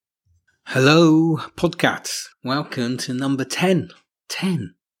Hello, podcasts. Welcome to number 10.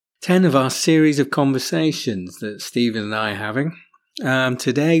 10 of our series of conversations that Stephen and I are having.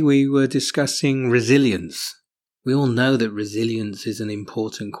 Today we were discussing resilience. We all know that resilience is an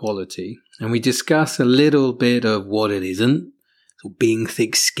important quality, and we discuss a little bit of what it isn't, so being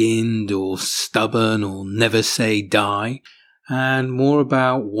thick-skinned or stubborn or never say die, and more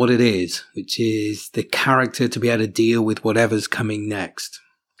about what it is, which is the character to be able to deal with whatever's coming next.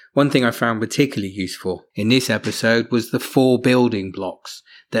 One thing I found particularly useful in this episode was the 4 building blocks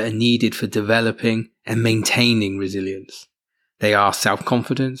that are needed for developing and maintaining resilience. They are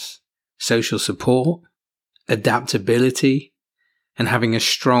self-confidence, social support, adaptability, and having a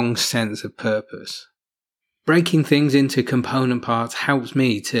strong sense of purpose. Breaking things into component parts helps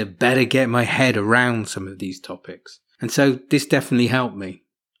me to better get my head around some of these topics. And so this definitely helped me.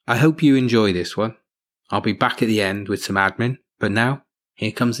 I hope you enjoy this one. I'll be back at the end with some admin, but now,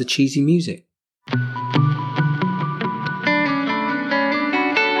 here comes the cheesy music.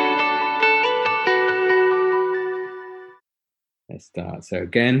 Let's start. So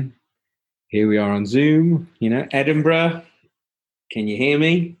again, here we are on Zoom, Edinburgh. Can you hear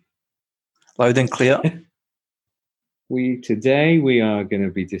me? Loud and clear. Today we are going to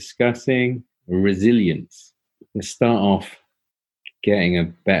be discussing resilience. Let's start off getting a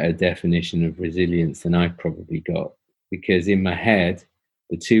better definition of resilience than I probably got, because in my head,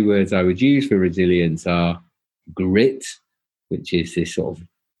 the 2 words I would use for resilience are grit, which is this sort of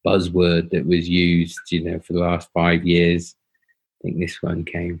buzzword that was used, for the last 5 years. I think this one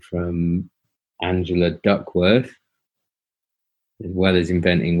came from Angela Duckworth, as well as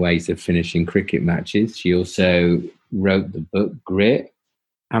inventing ways of finishing cricket matches. She also wrote the book Grit,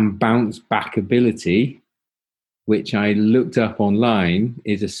 and bounce back ability, which I looked up online,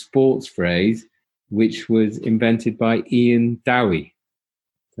 is a sports phrase which was invented by Ian Dowie.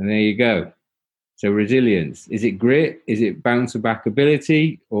 And there you go. So resilience, is it grit? Is it bounce back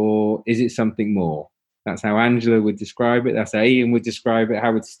ability? Or is it something more? That's how Angela would describe it. That's how Ian would describe it.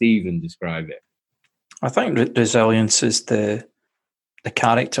 How would Stephen describe it? I think resilience is the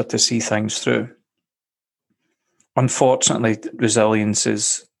character to see things through. Unfortunately, resilience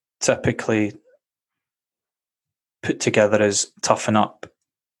is typically put together as toughen up.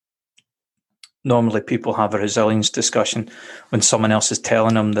 Normally people have a resilience discussion when someone else is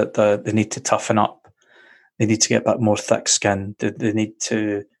telling them that they need to toughen up. They need to get a bit more thick-skinned. They need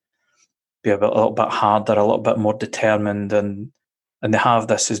to be a little bit harder, a little bit more determined. And they have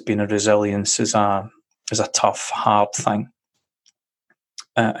this as being a resilience as a tough, hard thing.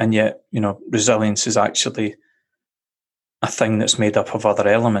 And yet, resilience is actually a thing that's made up of other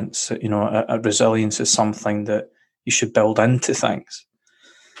elements. A resilience is something that you should build into things.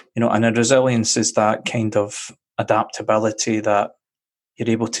 And a resilience is that kind of adaptability that you're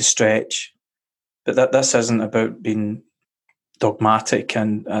able to stretch. But this isn't about being dogmatic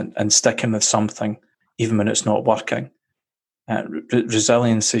and sticking with something, even when it's not working.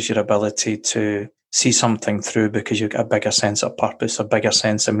 Resilience is your ability to see something through because you've got a bigger sense of purpose, a bigger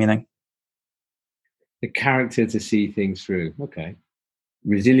sense of meaning. The character to see things through. Okay.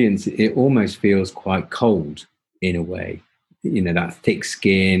 Resilience, it almost feels quite cold in a way. That thick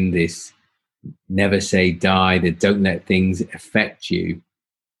skin, this never say die, that don't let things affect you.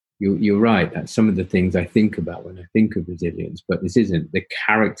 You're right. That's some of the things I think about when I think of resilience, but this isn't the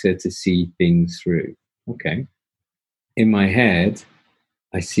character to see things through. Okay. In my head,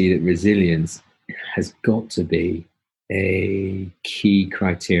 I see that resilience has got to be a key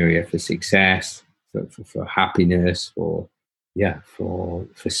criteria for success, for happiness, for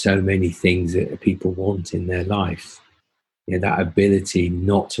so many things that people want in their life. That ability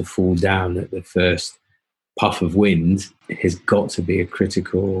not to fall down at the first puff of wind has got to be a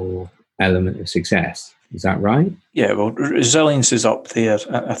critical element of success. Is that right? Yeah, well, resilience is up there.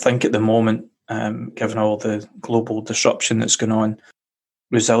 I think at the moment, given all the global disruption that's going on,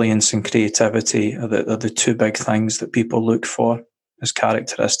 resilience and creativity are the 2 big things that people look for as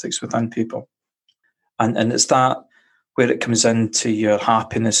characteristics within people. And it's that where it comes into your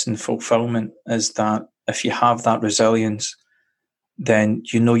happiness and fulfillment, is that if you have that resilience, then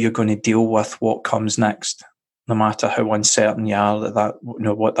you're going to deal with what comes next, no matter how uncertain you are that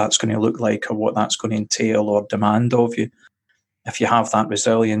what that's going to look like or what that's going to entail or demand of you. If you have that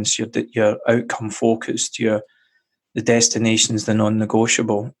resilience, you're outcome focused. The destination's the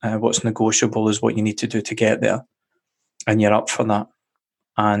non-negotiable. What's negotiable is what you need to do to get there, and you're up for that.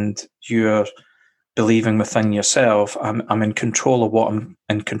 And you're believing within yourself, I'm in control of what I'm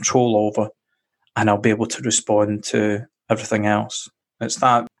in control over, and I'll be able to respond to everything else. It's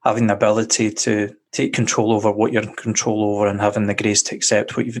that having the ability to take control over what you're in control over, and having the grace to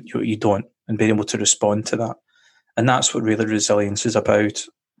accept what you don't, and being able to respond to that. And that's what really resilience is about.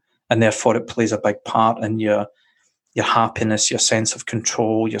 And therefore it plays a big part in your happiness, your sense of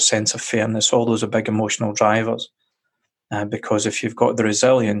control, your sense of fairness. All those are big emotional drivers. Because if you've got the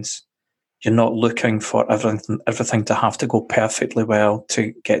resilience, you're not looking for everything to have to go perfectly well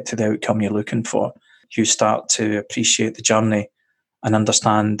to get to the outcome you're looking for. You start to appreciate the journey and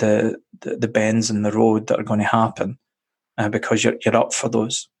understand the bends in the road that are going to happen, because you're up for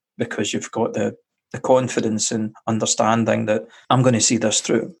those, because you've got the confidence and understanding that I'm going to see this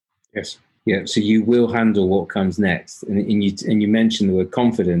through. Yes. Yeah. So you will handle what comes next. And you mentioned the word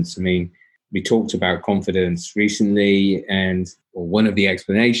confidence. I mean, we talked about confidence recently, and one of the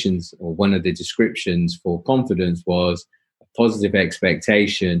explanations or one of the descriptions for confidence was a positive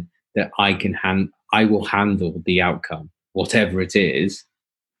expectation that I will handle the outcome, whatever it is.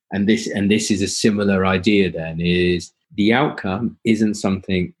 And this is a similar idea then, is the outcome isn't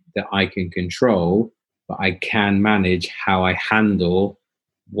something that I can control, but I can manage how I handle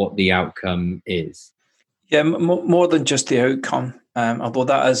what the outcome is. Yeah, more than just the outcome, although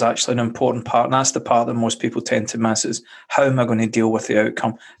that is actually an important part, and that's the part that most people tend to miss, is how am I going to deal with the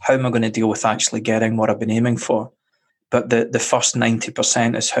outcome? How am I going to deal with actually getting what I've been aiming for? But the first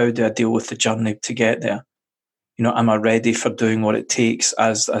 90% is, how do I deal with the journey to get there? You know, am I ready for doing what it takes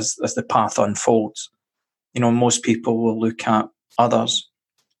as the path unfolds? You know, most people will look at others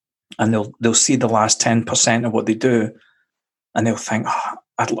and they'll see the last 10% of what they do, and they'll think, oh,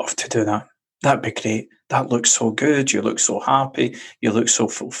 I'd love to do that. That'd be great. That looks so good. You look so happy. You look so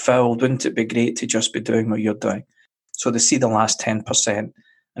fulfilled. Wouldn't it be great to just be doing what you're doing? So they see the last 10%.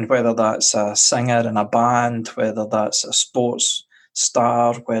 And whether that's a singer in a band, whether that's a sports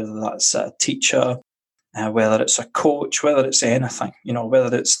star, whether that's a teacher, whether it's a coach, whether it's anything, you know,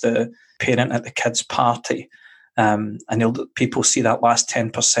 whether it's the parent at the kids' party, and people see that last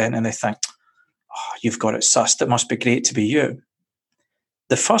 10% and they think, oh, you've got it sussed. It must be great to be you.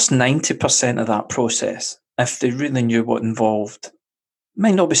 The first 90% of that process, if they really knew what involved,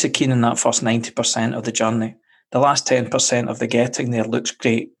 might not be so keen on that first 90% of the journey. The last 10% of the getting there looks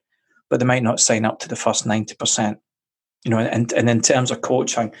great, but they might not sign up to the first 90%. You know, and in terms of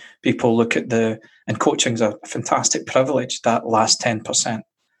coaching, people look at and coaching's a fantastic privilege, that last 10%.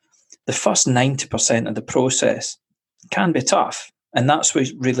 The first 90% of the process can be tough. And that's where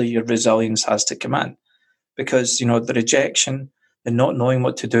really your resilience has to come in. Because, you know, the rejection, the not knowing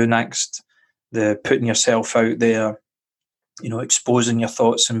what to do next, the putting yourself out there, you know, exposing your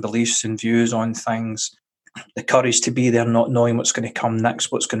thoughts and beliefs and views on things, the courage to be there, not knowing what's going to come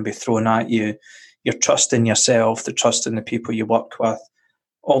next, what's going to be thrown at you, your trust in yourself, the trust in the people you work with,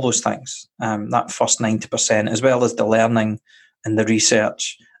 all those things, that first 90%, as well as the learning and the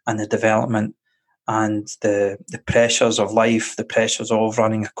research and the development and the pressures of life, the pressures of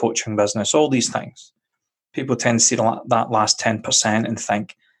running a coaching business, all these things. People tend to see that last 10% and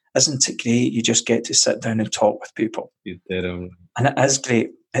think, isn't it great? You just get to sit down and talk with people. And it is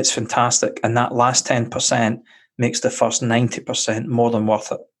great. It's fantastic. And that last 10% makes the first 90% more than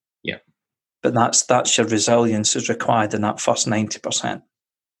worth it. Yeah. But that's your resilience is required in that first 90%.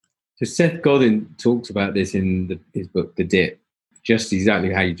 So Seth Godin talks about this in his book, The Dip, just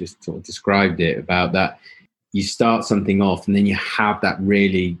exactly how you just sort of described it, about that you start something off and then you have that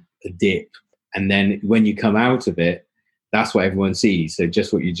really a dip. And then when you come out of it, that's what everyone sees. So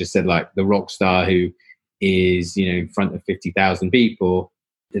just what you just said, like the rock star who is, you know, in front of 50,000 people,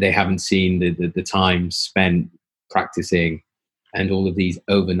 they haven't seen the time spent practicing and all of these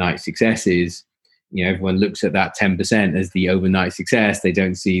overnight successes. You know, everyone looks at that 10% as the overnight success. They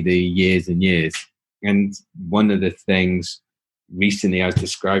don't see the years and years. And one of the things recently I was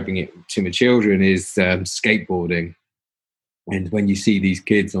describing it to my children is skateboarding. And when you see these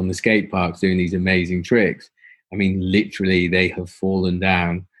kids on the skate parks doing these amazing tricks, I mean, literally they have fallen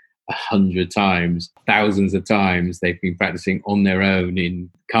down 100 times, thousands of times. They've been practicing on their own in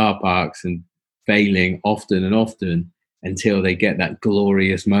car parks and failing often and often until they get that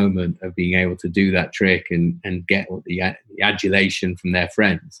glorious moment of being able to do that trick and get the adulation from their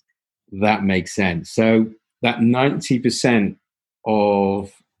friends. That makes sense. So that 90%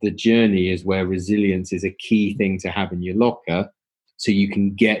 of the journey is where resilience is a key thing to have in your locker, so you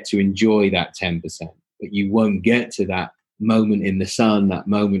can get to enjoy that 10%. But you won't get to that moment in the sun, that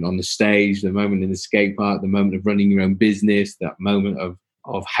moment on the stage, the moment in the skate park, the moment of running your own business, that moment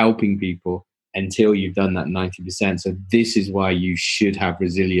of helping people, until you've done that 90%. So this is why you should have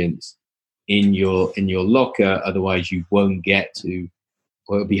resilience in your locker. Otherwise you won't get to,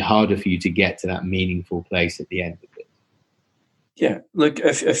 or it'll be harder for you to get to that meaningful place at the end of it. Yeah, look,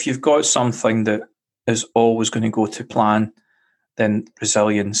 if you've got something that is always going to go to plan, then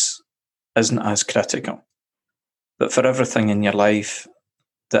resilience isn't as critical. But for everything in your life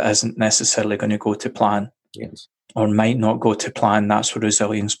that isn't necessarily going to go to plan, yes, or might not go to plan, that's where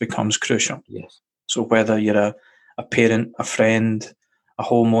resilience becomes crucial. yes, So whether you're a parent, a friend, a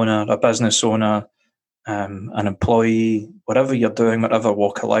homeowner, a business owner, an employee, whatever you're doing, whatever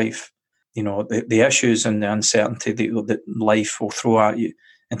walk of life, the issues and the uncertainty that life will throw at you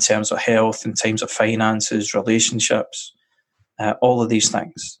in terms of health, in terms of finances, relationships, all of these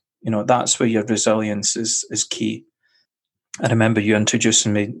things, that's where your resilience is key. I remember you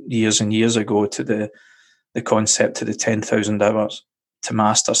introducing me years and years ago to the concept of the 10,000 hours to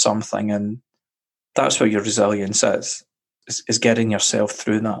master something, and that's where your resilience is getting yourself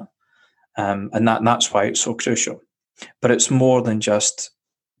through that. And that's why it's so crucial. But it's more than just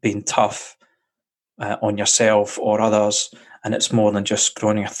being tough on yourself or others, and it's more than just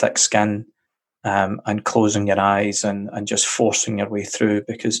growing a thick skin and closing your eyes and just forcing your way through,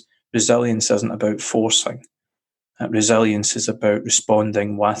 because resilience isn't about forcing. Resilience is about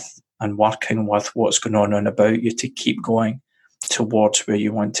responding with and working with what's going on about you to keep going towards where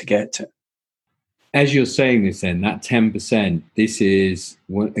you want to get to. As you're saying this then, that 10%, this is,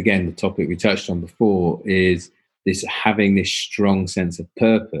 again, the topic we touched on before, is this having this strong sense of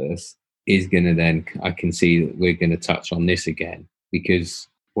purpose is going to then, I can see that we're going to touch on this again, because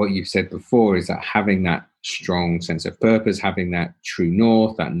what you've said before is that having that strong sense of purpose, having that true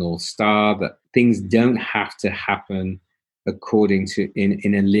north, that North Star, that things don't have to happen according to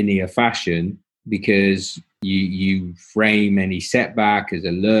in a linear fashion, because you frame any setback as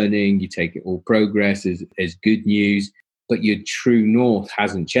a learning, you take it all progress as good news, but your true north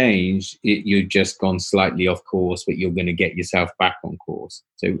hasn't changed. You've just gone slightly off course, but you're going to get yourself back on course.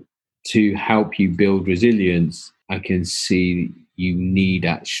 So to help you build resilience, I can see you need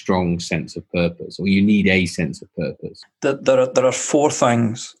that strong sense of purpose, or you need a sense of purpose. There are four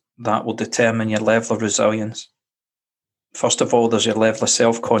things that will determine your level of resilience. First of all, there's your level of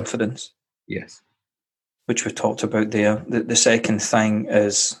self-confidence. Yes. Which we talked about there. The second thing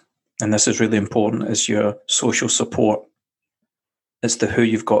is, and this is really important, is your social support. It's the who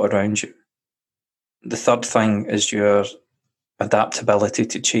you've got around you. The third thing is your adaptability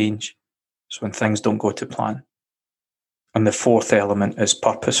to change. So when things don't go to plan. And the fourth element is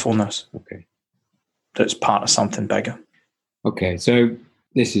purposefulness. Okay. That's part of something bigger. Okay, so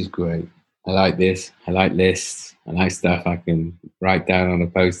this is great. I like this. I like lists. I like stuff I can write down on a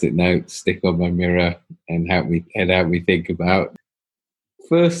post-it note, stick on my mirror, and help me think about.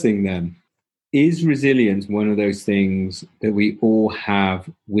 First thing then, is resilience one of those things that we all have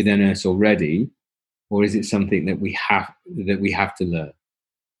within us already, or is it something that we have to learn?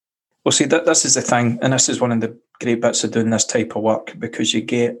 Well, see, this is the thing, and this is one of the great bits of doing this type of work, because you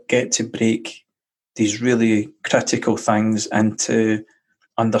get to break these really critical things into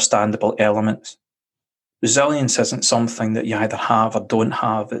understandable elements. Resilience isn't something that you either have or don't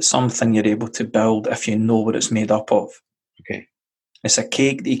have. It's something you're able to build if you know what it's made up of. Okay. It's a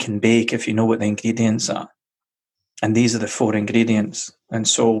cake that you can bake if you know what the ingredients are. And these are the four ingredients. And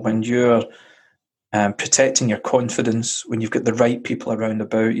so when you're protecting your confidence, when you've got the right people around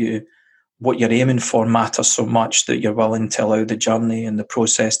about you, what you're aiming for matters so much that you're willing to allow the journey and the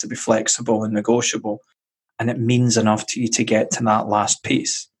process to be flexible and negotiable. And it means enough to you to get to that last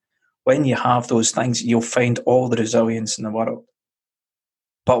piece. When you have those things, you'll find all the resilience in the world.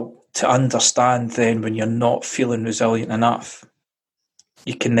 But to understand then when you're not feeling resilient enough,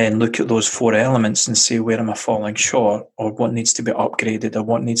 you can then look at those four elements and say, where am I falling short, or what needs to be upgraded, or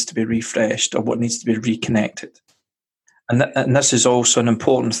what needs to be refreshed, or what needs to be reconnected. And this is also an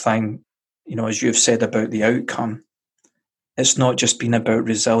important thing, as you've said about the outcome. It's not just been about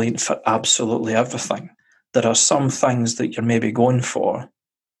resilient for absolutely everything. There are some things that you're maybe going for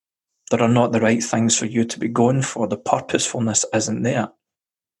that are not the right things for you to be going for. The purposefulness isn't there.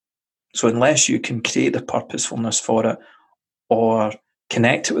 So unless you can create the purposefulness for it or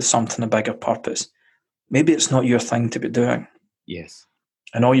connect it with something, a bigger purpose, maybe it's not your thing to be doing. Yes.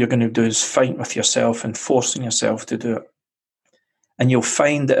 And all you're going to do is fight with yourself and forcing yourself to do it. And you'll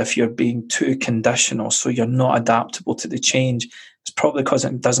find that if you're being too conditional, so you're not adaptable to the change, it's probably because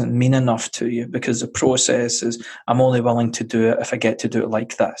it doesn't mean enough to you, because the process is, I'm only willing to do it if I get to do it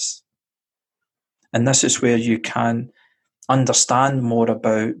like this. And this is where you can understand more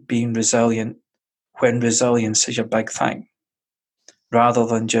about being resilient when resilience is your big thing, rather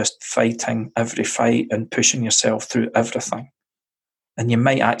than just fighting every fight and pushing yourself through everything. And you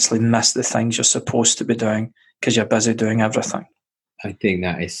might actually miss the things you're supposed to be doing because you're busy doing everything. I think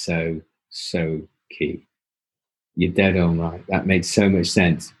that is so, so key. You're dead on right. That makes so much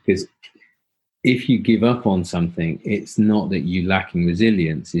sense, because if you give up on something, it's not that you lacking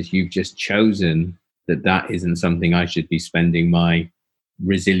resilience, it's you've just chosen that isn't something I should be spending my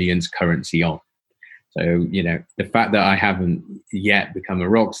resilience currency on. So, the fact that I haven't yet become a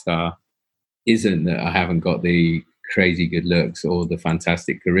rock star isn't that I haven't got the crazy good looks or the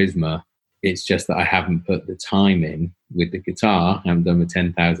fantastic charisma. It's just that I haven't put the time in with the guitar. I haven't done the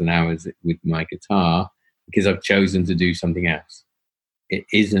 10,000 hours with my guitar because I've chosen to do something else. It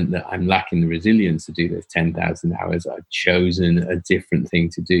isn't that I'm lacking the resilience to do those 10,000 hours. I've chosen a different thing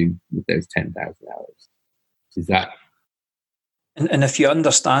to do with those 10,000 hours. Is that? And if you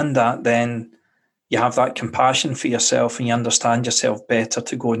understand that, then you have that compassion for yourself and you understand yourself better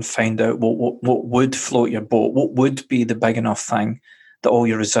to go and find out what would float your boat, what would be the big enough thing that all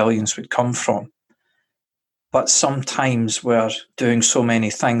your resilience would come from. But sometimes we're doing so many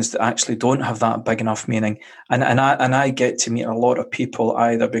things that actually don't have that big enough meaning. And I get to meet a lot of people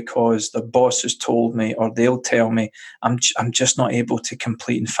either because the boss has told me or they'll tell me I'm just not able to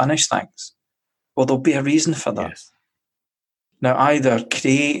complete and finish things. Well, there'll be a reason for that. Yes. Now, either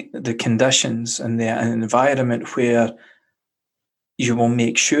create the conditions and an environment where you will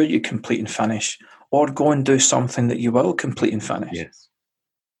make sure you complete and finish, or go and do something that you will complete and finish. Yes.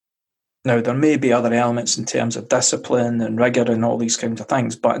 Now, there may be other elements in terms of discipline and rigor and all these kinds of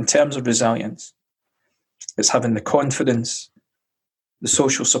things, but in terms of resilience, it's having the confidence, the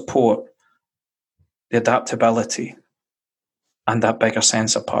social support, the adaptability, and that bigger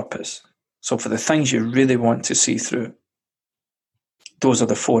sense of purpose. So for the things you really want to see through, those are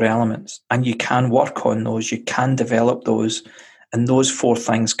the 4 elements. And you can work on those, you can develop those, and those 4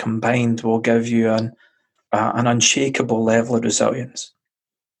 things combined will give you an unshakable level of resilience.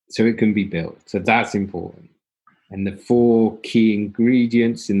 So it can be built. So that's important. And the 4 key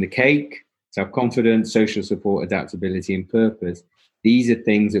ingredients in the cake: self-confidence, social support, adaptability, and purpose. These are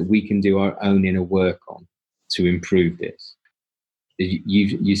things that we can do our own inner work on to improve this.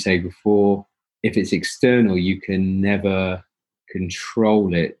 You say before, if it's external, you can never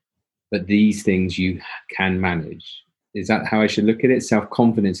control it, but these things you can manage. Is that how I should look at it?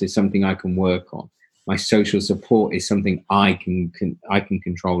 Self-confidence is something I can work on. My social support is something I can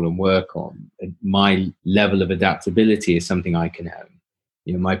control and work on. My level of adaptability is something I can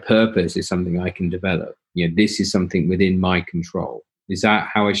own. My purpose is something I can develop. This is something within my control. Is that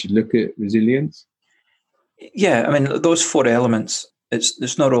how I should look at resilience? Yeah, I mean, those 4 elements,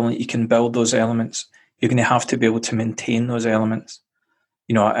 it's not only you can build those elements, you're going to have to be able to maintain those elements.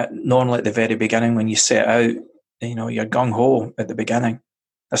 Normally at the very beginning when you set out, you're gung-ho at the beginning.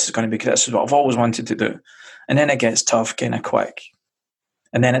 This is going to be great. This is what I've always wanted to do. And then it gets tough kind of quick.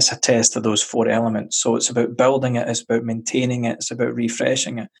 And then it's a test of those 4 elements. So it's about building it, it's about maintaining it, it's about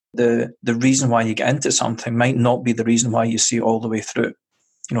refreshing it. The reason why you get into something might not be the reason why you see it all the way through.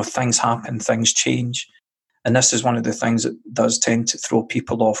 Things happen, things change. And this is one of the things that does tend to throw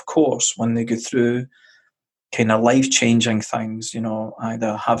people off course when they go through kind of life-changing things,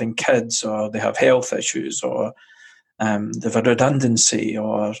 either having kids or they have health issues or they've a redundancy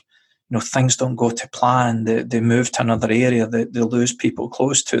or things don't go to plan, they move to another area, they lose people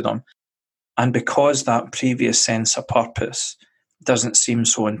close to them. And because that previous sense of purpose doesn't seem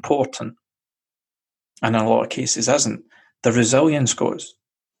so important, and in a lot of cases isn't, the resilience goes.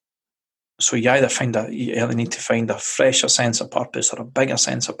 So you either need to find a fresher sense of purpose or a bigger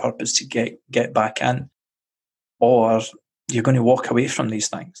sense of purpose to get back in, or you're going to walk away from these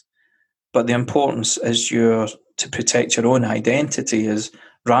things. But the importance is to protect your own identity is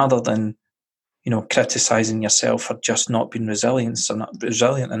rather than, criticizing yourself for just not being resilient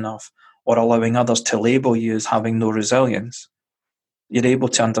enough or allowing others to label you as having no resilience, you're able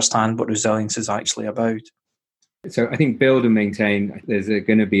to understand what resilience is actually about. So I think build and maintain, there's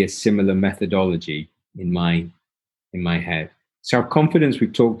going to be a similar methodology in my head. Self-confidence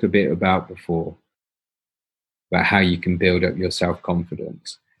we've talked a bit about before, about how you can build up your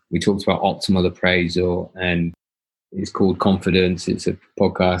self-confidence. We talked about optimal appraisal, and it's called Confidence. It's a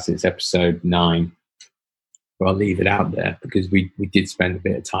podcast. It's episode 9. But I'll leave it out there because we did spend a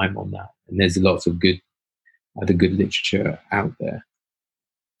bit of time on that. And there's lots of other good literature out there.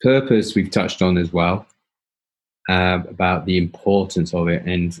 Purpose we've touched on as well, about the importance of it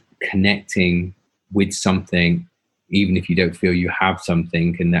and connecting with something, even if you don't feel you have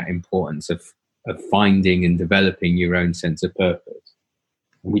something, and that importance of finding and developing your own sense of purpose.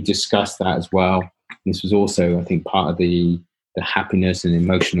 And we discussed that as well. This was also, I think, part of the happiness and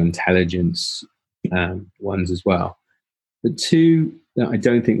emotional intelligence ones as well. But 2 that I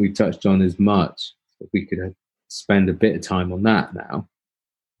don't think we've touched on as much, if we could spend a bit of time on that now,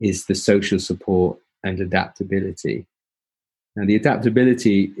 is the social support and adaptability. Now, the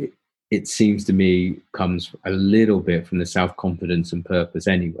adaptability, it seems to me comes a little bit from the self-confidence and purpose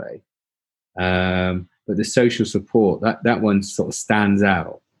anyway. But the social support, that one sort of stands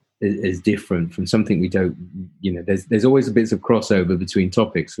out as different from something we don't, there's always a bits of crossover between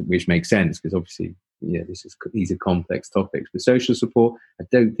topics, which makes sense because obviously, these are complex topics. But social support, I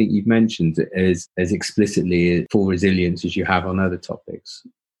don't think you've mentioned it as explicitly for resilience as you have on other topics.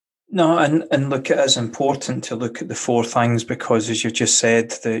 No, and look, it is important to look at the four things because, as you've just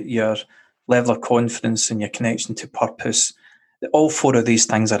said, that your level of confidence and your connection to purpose, all four of these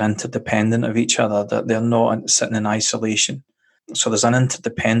things are interdependent of each other, that they're not sitting in isolation. So there's an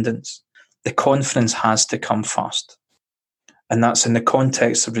interdependence. The confidence has to come first. And that's in the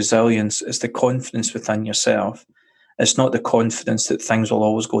context of resilience, it's the confidence within yourself. It's not the confidence that things will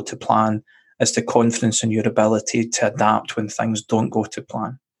always go to plan. It's the confidence in your ability to adapt when things don't go to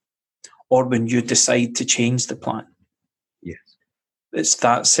plan, or when you decide to change the plan. Yes. It's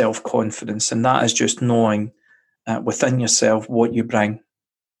that self-confidence, and that is just knowing within yourself what you bring.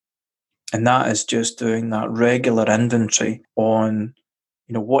 And that is just doing that regular inventory on,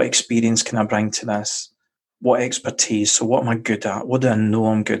 what experience can I bring to this? What expertise? So what am I good at? What do I know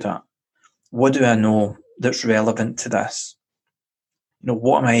I'm good at? What do I know that's relevant to this?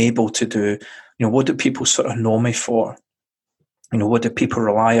 What am I able to do? What do people sort of know me for? What do people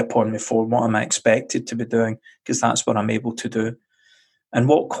rely upon me for? What am I expected to be doing? Because that's what I'm able to do. And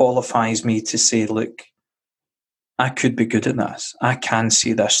what qualifies me to say, look, I could be good at this. I can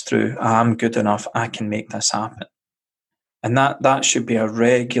see this through. I'm good enough. I can make this happen. And that should be a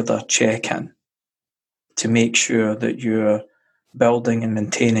regular check-in to make sure that you're building and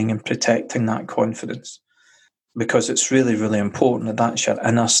maintaining and protecting that confidence, because it's really, really important that that's your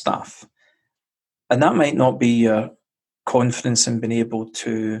inner stuff. And that might not be your confidence in being able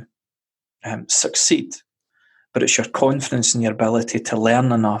to succeed, but it's your confidence in your ability to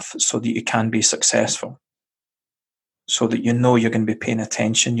learn enough so that you can be successful, so that you're going to be paying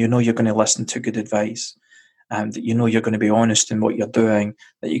attention, you're going to listen to good advice, that you're going to be honest in what you're doing,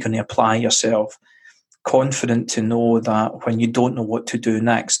 that you're going to apply yourself. Confident to know that when you don't know what to do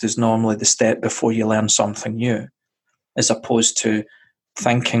next is normally the step before you learn something new, as opposed to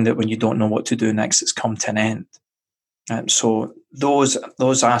thinking that when you don't know what to do next, it's come to an end. So those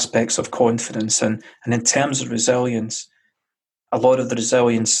aspects of confidence, and in terms of resilience, a lot of the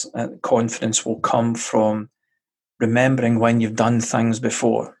resilience confidence will come from remembering when you've done things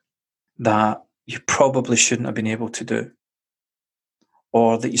before that you probably shouldn't have been able to do,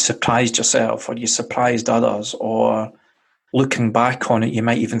 or that you surprised yourself, or you surprised others, or looking back on it, you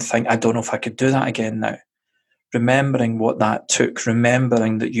might even think, I don't know if I could do that again now. Remembering what that took,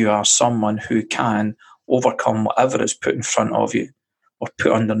 remembering that you are someone who can overcome whatever is put in front of you, or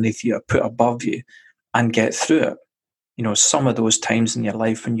put underneath you, or put above you, and get through it. Some of those times in your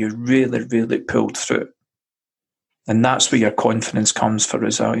life when you really, really pulled through. And that's where your confidence comes for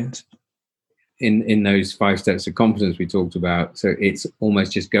resilience. In those 5 steps of confidence we talked about, so it's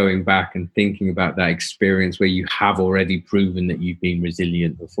almost just going back and thinking about that experience where you have already proven that you've been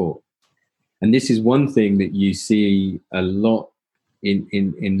resilient before. And this is one thing that you see a lot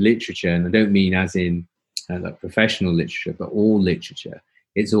in literature, and I don't mean as in like professional literature, but all literature.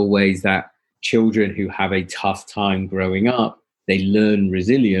 It's always that children who have a tough time growing up, they learn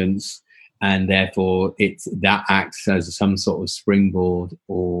resilience, and therefore that acts as some sort of springboard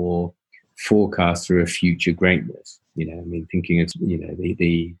or forecast through a future greatness. Thinking of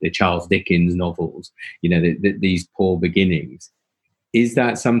the Charles Dickens novels, these poor beginnings. Is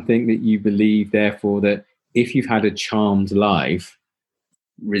that something that you believe, therefore, that if you've had a charmed life,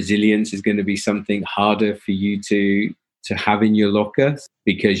 resilience is going to be something harder for you to have in your locker,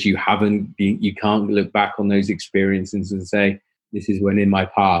 because you can't look back on those experiences and say, this is when in my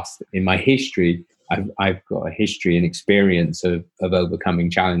past, in my history, I've got a history and experience of overcoming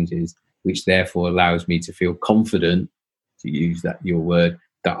challenges, which therefore allows me to feel confident, to use your word,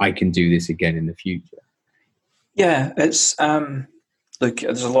 that I can do this again in the future. Yeah, it's look,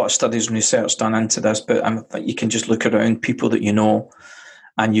 there's a lot of studies and research done into this, but you can just look around people that you know,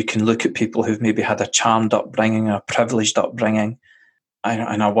 and you can look at people who've maybe had a charmed upbringing or a privileged upbringing.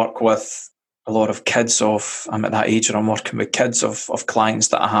 And I work with a lot of kids I'm at that age where I'm working with kids of clients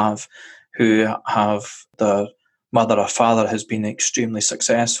that I have who have the mother or father has been extremely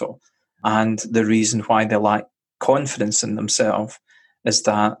successful. And the reason why they lack confidence in themselves is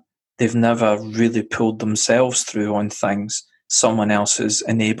that they've never really pulled themselves through on things someone else has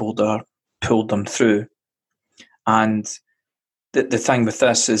enabled or pulled them through. And the thing with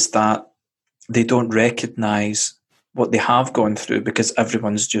this is that they don't recognise what they have gone through, because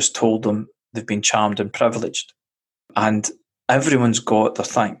everyone's just told them they've been charmed and privileged. And everyone's got their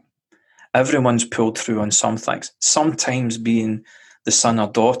thing. Everyone's pulled through on some things. Sometimes being the son or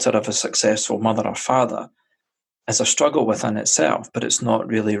daughter of a successful mother or father is a struggle within itself, but it's not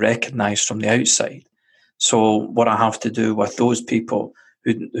really recognised from the outside. So what I have to do with those people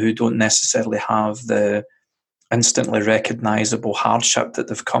who don't necessarily have the instantly recognisable hardship that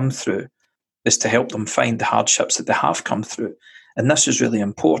they've come through is to help them find the hardships that they have come through. And this is really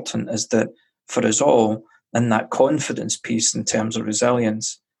important, is that for us all, in that confidence piece in terms of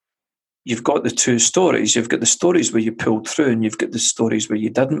resilience, you've got the two stories. You've got the stories where you pulled through, and you've got the stories where you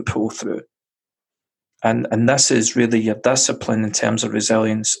didn't pull through. And this is really your discipline in terms of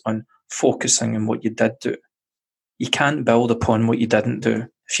resilience, on focusing on what you did do. You can't build upon what you didn't do.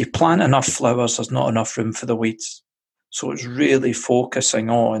 If you plant enough flowers, there's not enough room for the weeds. So it's really focusing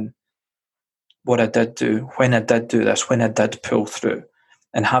on what I did do, when I did do this, when I did pull through,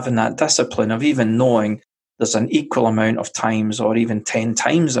 and having that discipline of even knowing there's an equal amount of times, or even 10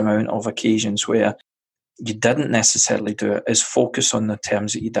 times the amount of occasions where you didn't necessarily do it, is focus on the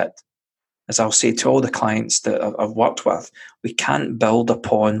terms that you did. As I'll say to all the clients that I've worked with, we can't build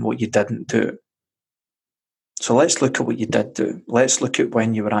upon what you didn't do. So let's look at what you did do. Let's look at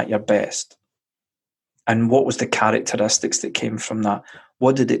when you were at your best. And what was the characteristics that came from that?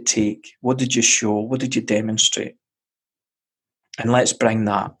 What did it take? What did you show? What did you demonstrate? And let's bring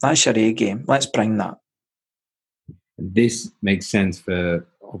that. That's your A game. Let's bring that. This makes sense for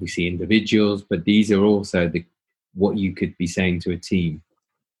obviously individuals, but these are also what you could be saying to a team.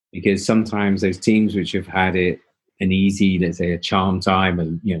 Because sometimes those teams which have had it an easy, let's say a charm time,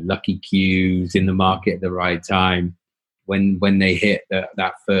 and lucky cues in the market at the right time, when they hit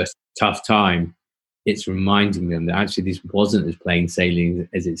that first tough time, it's reminding them that actually this wasn't as plain sailing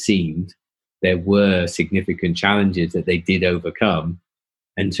as it seemed. There were significant challenges that they did overcome,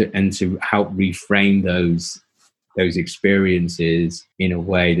 and to help reframe those experiences in a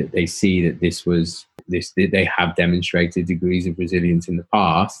way that they see that they have demonstrated degrees of resilience in the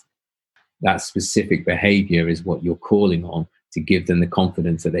past. That specific behavior is what you're calling on to give them the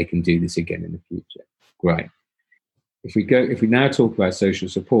confidence that they can do this again in the future. Great. If we now talk about social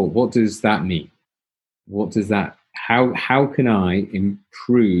support, what does that mean? How can I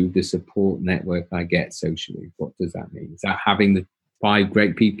improve the support network I get socially? What does that mean? Is that having the 5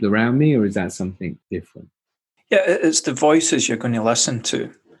 great people around me, or is that something different? Yeah, it's the voices you're going to listen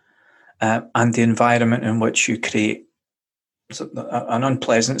to, and the environment in which you create. It's an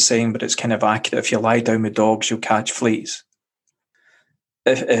unpleasant saying, but it's kind of accurate. If you lie down with dogs, you'll catch fleas.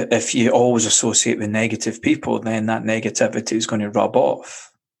 If you always associate with negative people, then that negativity is going to rub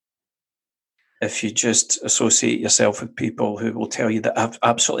off. If you just associate yourself with people who will tell you that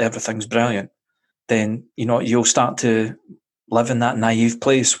absolutely everything's brilliant, then you'll start to live in that naive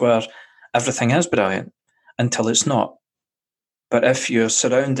place where everything is brilliant until it's not. But if you're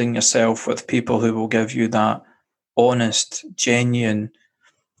surrounding yourself with people who will give you that honest, genuine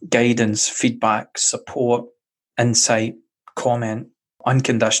guidance, feedback, support, insight, comment,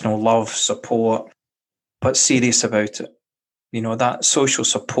 unconditional love, support, but serious about it. That social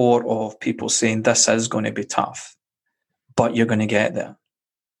support of people saying this is going to be tough, but you're going to get there.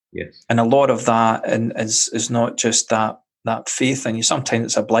 Yes. And a lot of that is not just that faith in you. Sometimes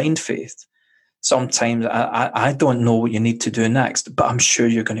it's a blind faith. Sometimes I don't know what you need to do next, but I'm sure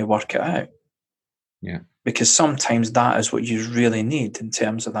you're going to work it out. Yeah. Because sometimes that is what you really need in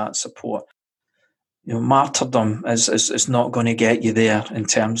terms of that support. Martyrdom is not going to get you there in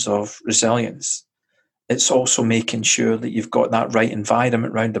terms of resilience. It's also making sure that you've got that right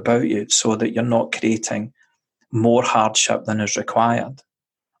environment round about you so that you're not creating more hardship than is required,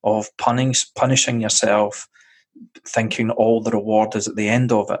 of punishing yourself, thinking all the reward is at the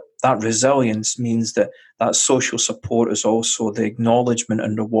end of it. That resilience means that social support is also the acknowledgement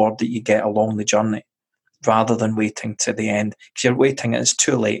and reward that you get along the journey, rather than waiting to the end. Because you're waiting, it's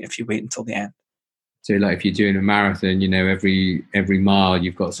too late if you wait until the end. So like if you're doing a marathon, every mile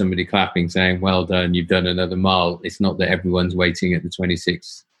you've got somebody clapping saying, well done, you've done another mile. It's not that everyone's waiting at the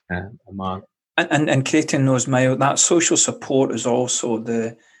 26th mile. And creating those miles, that social support is also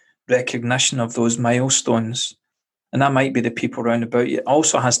the recognition of those milestones. And that might be the people around about you. It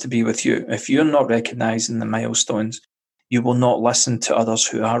also has to be with you. If you're not recognising the milestones, you will not listen to others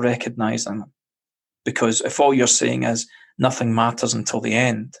who are recognising them. Because if all you're saying is nothing matters until the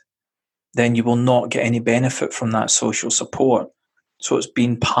end, then you will not get any benefit from that social support. So it's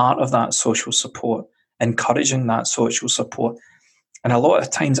being part of that social support, encouraging that social support, and a lot of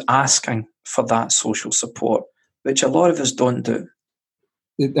times asking for that social support, which a lot of us don't do.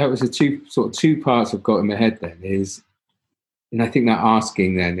 That was two parts I've got in my head then is, and I think that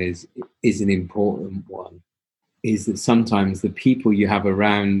asking then is an important one, is that sometimes the people you have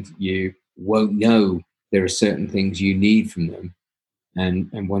around you won't know there are certain things you need from them. And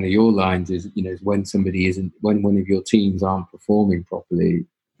one of your lines is, when somebody isn't, when one of your teams aren't performing properly,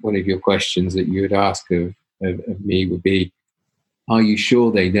 one of your questions that you would ask of me would be, are you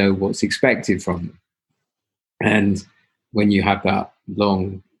sure they know what's expected from them? And when you have that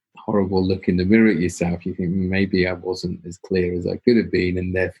long, horrible look in the mirror at yourself, you think maybe I wasn't as clear as I could have been,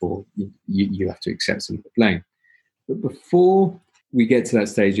 and therefore you have to accept some of the blame. But before we get to that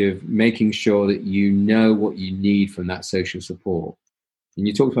stage of making sure that you know what you need from that social support, and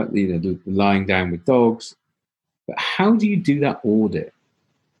you talked about the lying down with dogs, but how do you do that audit?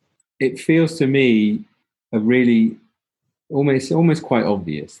 It feels to me a really almost quite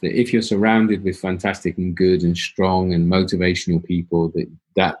obvious that if you're surrounded with fantastic and good and strong and motivational people,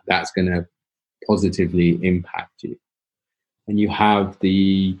 that's going to positively impact you. And you have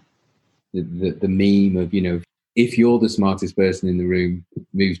the meme of, if you're the smartest person in the room,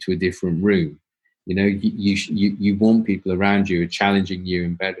 move to a different room. You want people around you who are challenging you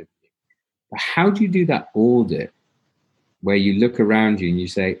and better than you. But how do you do that audit where you look around you and you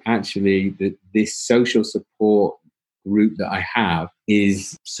say, actually, this social support group that I have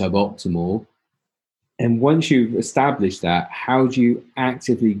is suboptimal? And once you've established that, how do you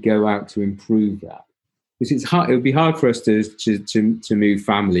actively go out to improve that? Because it's hard. It would be hard for us to move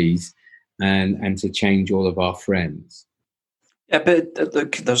families and to change all of our friends. Yeah, but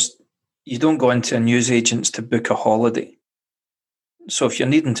look, you don't go into a newsagent's to book a holiday. So if you're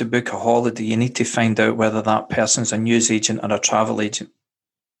needing to book a holiday, you need to find out whether that person's a newsagent or a travel agent.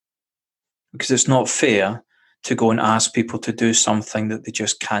 Because it's not fair to go and ask people to do something that they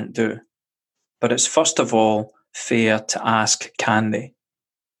just can't do. But it's first of all fair to ask, can they?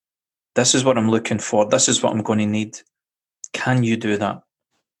 This is what I'm looking for. This is what I'm going to need. Can you do that?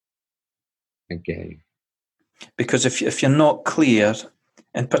 Okay. Because if you're not clear,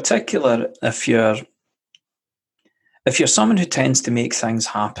 in particular, if you're someone who tends to make things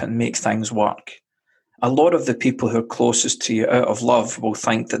happen, make things work, a lot of the people who are closest to you out of love will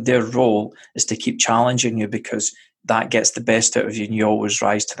think that their role is to keep challenging you because that gets the best out of you and you always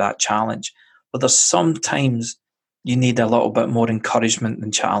rise to that challenge. But there's sometimes you need a little bit more encouragement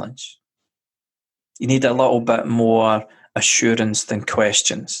than challenge. You need a little bit more assurance than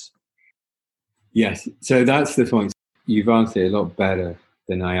questions. Yes, so that's the point. You've answered it a lot better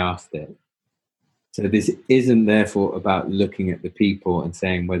than I asked it. So this isn't therefore about looking at the people and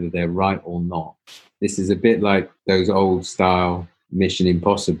saying whether they're right or not. This is a bit like those old style Mission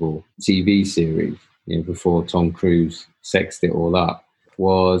Impossible TV series, before Tom Cruise sexed it all up,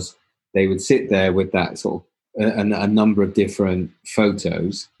 was they would sit there with that sort of a number of different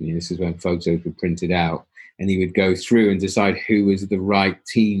photos. This is when photos were printed out, and he would go through and decide who was the right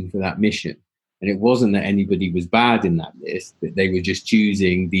team for that mission. And it wasn't that anybody was bad in that list, but they were just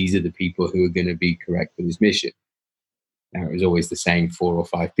choosing, these are the people who are going to be correct for this mission. Now, it was always the same 4 or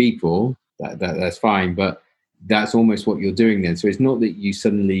 5 people. That's fine, but that's almost what you're doing then. So it's not that you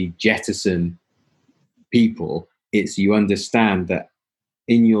suddenly jettison people. It's you understand that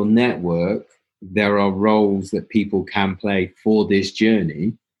in your network, there are roles that people can play for this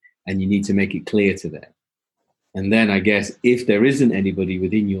journey, and you need to make it clear to them. And then I guess if there isn't anybody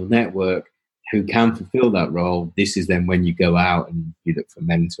within your network who can fulfill that role, this is then when you go out and you look for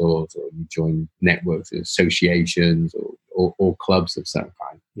mentors, or you join networks, associations, or clubs of some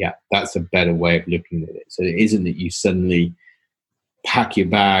kind. Yeah, that's a better way of looking at it. So it isn't that you suddenly pack your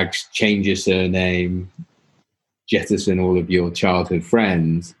bags, change your surname, jettison all of your childhood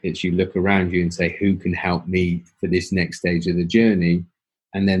friends. It's you look around you and say, who can help me for this next stage of the journey?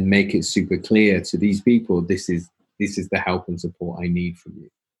 And then make it super clear to these people, this is the help and support I need from you.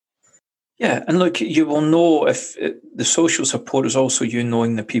 Yeah, and look, you will know if the social support is also you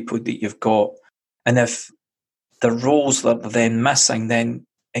knowing the people that you've got. And if the roles that are then missing, then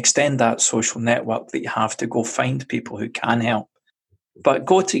extend that social network that you have to go find people who can help. But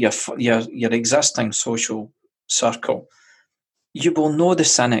go to your existing social circle. You will know the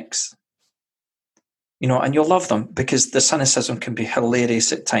cynics, and you'll love them because the cynicism can be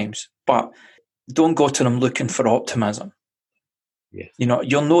hilarious at times. But don't go to them looking for optimism. Yes.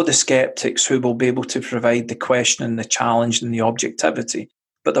 You'll know the skeptics who will be able to provide the question and the challenge and the objectivity,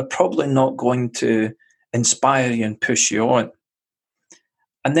 but they're probably not going to inspire you and push you on.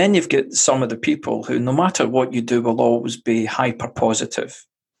 And then you've got some of the people who, no matter what you do, will always be hyper positive.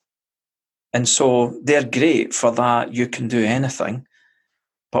 And so they're great for that. You can do anything,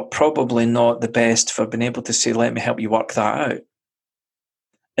 but probably not the best for being able to say, let me help you work that out.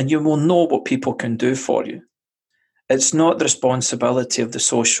 And you will know what people can do for you. It's not the responsibility of the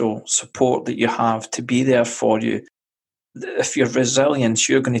social support that you have to be there for you. If you're resilient,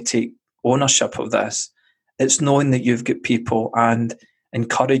 you're going to take ownership of this. It's knowing that you've got people and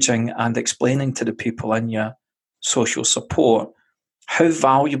encouraging and explaining to the people in your social support how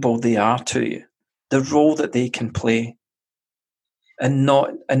valuable they are to you, the role that they can play.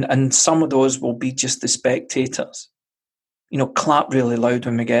 And some of those will be just the spectators. Clap really loud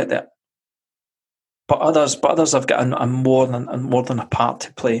when we get there. But others have got a more than a part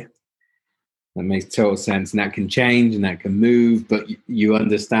to play. That makes total sense, and that can change and that can move, but you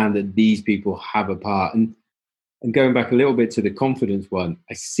understand that these people have a part. And going back a little bit to the confidence one,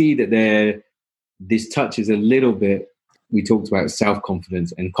 I see that this touches a little bit. We talked about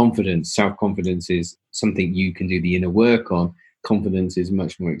self-confidence and confidence. Self-confidence is something you can do the inner work on. Confidence is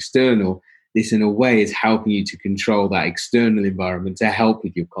much more external. This, in a way, is helping you to control that external environment to help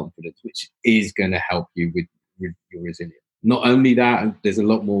with your confidence, which is going to help you with your resilience. Not only that, there's a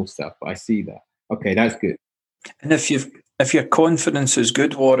lot more stuff, but I see that. Okay, that's good. And if your confidence is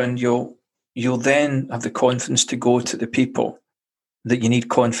good, Warren, you'll then have the confidence to go to the people that you need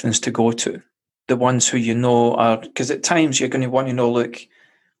confidence to go to. The ones who you know are, because at times you're going to want to know, look,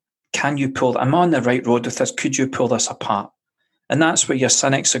 can you I'm on the right road with this, could you pull this apart? And that's where your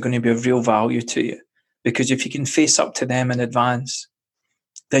cynics are going to be of real value to you. Because if you can face up to them in advance,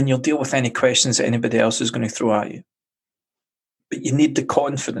 then you'll deal with any questions that anybody else is going to throw at you. But you need the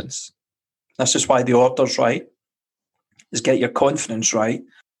confidence. That's just why the order's right, is get your confidence right.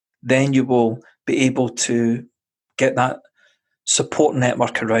 Then you will be able to get that support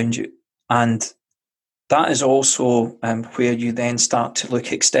network around you. And that is also where you then start to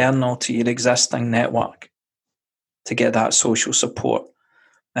look external to your existing network to get that social support.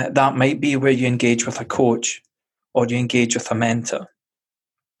 That might be where you engage with a coach, or you engage with a mentor,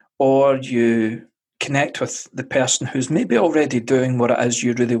 or you connect with the person who's maybe already doing what it is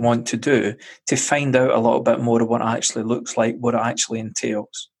you really want to do, to find out a little bit more of what it actually looks like, what it actually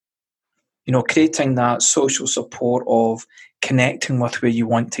entails. Creating that social support of connecting with where you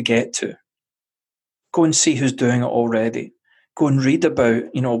want to get to. Go and see who's doing it already. Go and read about,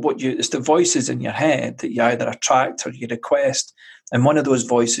 it's the voices in your head that you either attract or you request. And one of those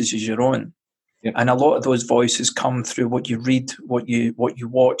voices is your own. Yep. And a lot of those voices come through what you read, what you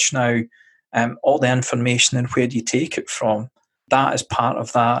watch now, all the information and where you take it from. That is part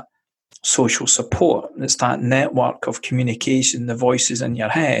of that social support. It's that network of communication, the voices in your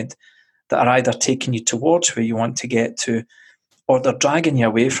head that are either taking you towards where you want to get to, or they're dragging you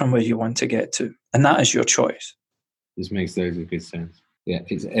away from where you want to get to. And that is your choice. This makes loads of good sense. Yeah,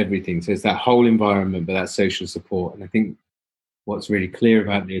 it's everything. So it's that whole environment, but that social support. And I think what's really clear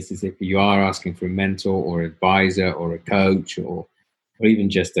about this is if you are asking for a mentor or advisor or a coach or even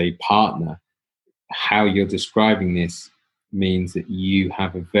just a partner, how you're describing this means that you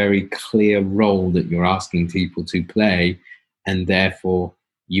have a very clear role that you're asking people to play, and therefore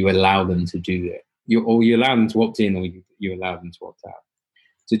you allow them to do it. You allow them to opt in, or you allow them to opt out.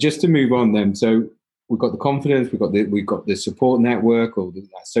 So just to move on then, so we've got the confidence, we've got the support network, or that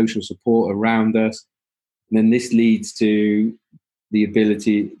social support around us. And then this leads to the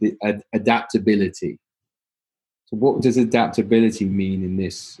ability, the adaptability. So what does adaptability mean in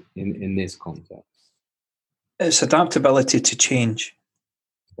this context? It's adaptability to change.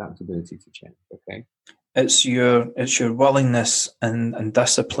 Adaptability to change, okay. It's your willingness and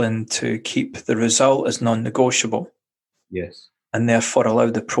discipline to keep the result as non-negotiable. Yes. And therefore allow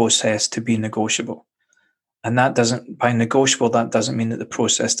the process to be negotiable. And by negotiable, that doesn't mean that the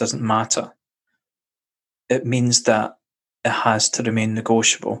process doesn't matter. It means that it has to remain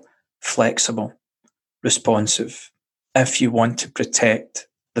negotiable, flexible, responsive, if you want to protect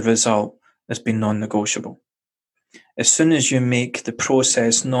the result as being non-negotiable. As soon as you make the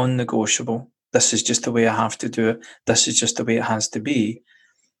process non-negotiable, this is just the way I have to do it, this is just the way it has to be,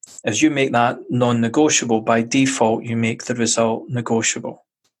 as you make that non-negotiable, by default, you make the result negotiable.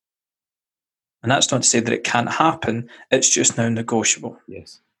 And that's not to say that it can't happen, it's just now negotiable.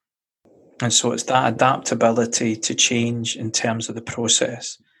 Yes. And so it's that adaptability to change in terms of the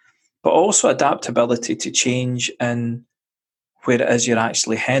process, but also adaptability to change in where it is you're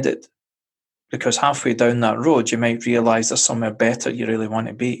actually headed. Because halfway down that road, you might realise there's somewhere better you really want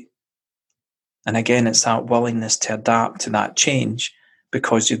to be. And again, it's that willingness to adapt to that change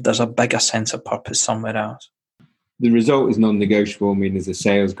because there's a bigger sense of purpose somewhere else. The result is non-negotiable. I mean, as a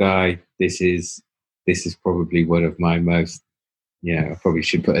sales guy, this is probably one of my most, I probably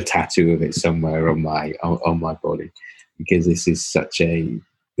should put a tattoo of it somewhere on my body, because this is such a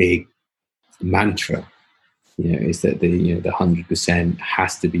big mantra. Is that the 100%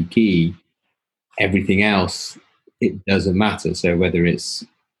 has to be key. Everything else, it doesn't matter. So whether it's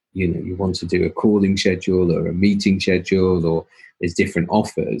you want to do a calling schedule or a meeting schedule, or there's different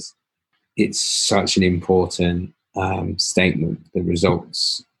offers, it's such an important statement. The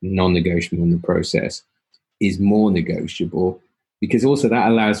results non-negotiable in the process is more negotiable, because also that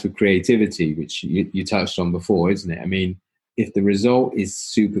allows for creativity, which you touched on before, isn't it? I mean, if the result is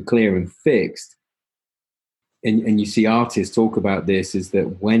super clear and fixed, and you see artists talk about this, is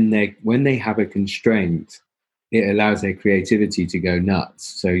that when they have a constraint, it allows their creativity to go nuts.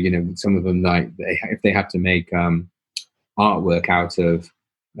 So, some of them, like, if they have to make artwork out of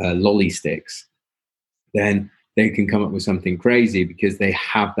lolly sticks, then they can come up with something crazy because they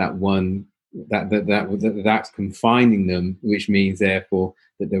have that one that's confining them, which means therefore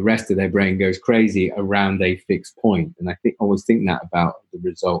that the rest of their brain goes crazy around a fixed point. And I always think that about the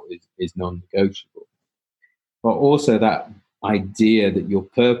result is non-negotiable. But also that idea that your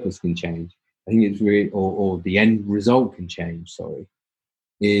purpose can change, I think it's really, or the end result can change,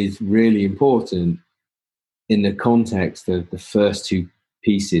 is really important in the context of the first two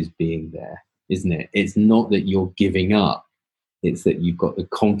pieces being there, isn't it? It's not that you're giving up, it's that you've got the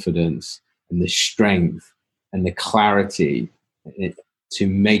confidence and the strength and the clarity to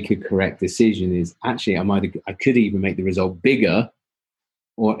make a correct decision. Is actually, I could even make the result bigger,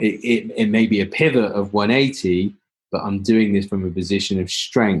 or it may be a pivot of 180, but I'm doing this from a position of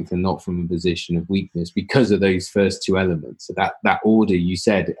strength and not from a position of weakness because of those first two elements. So that order you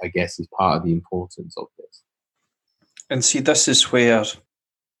said, I guess, is part of the importance of this. And see, this is where,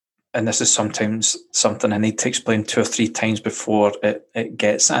 and this is sometimes something I need to explain 2 or 3 times before it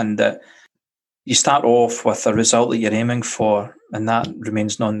gets in, that you start off with a result that you're aiming for, and that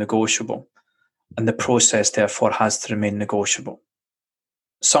remains non-negotiable. And the process, therefore, has to remain negotiable.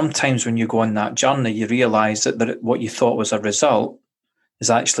 Sometimes when you go on that journey, you realise that what you thought was a result is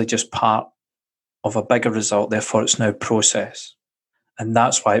actually just part of a bigger result, therefore it's now process. And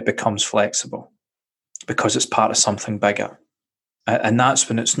that's why it becomes flexible, because it's part of something bigger. And that's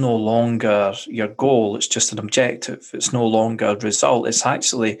when it's no longer your goal, it's just an objective. It's no longer a result, it's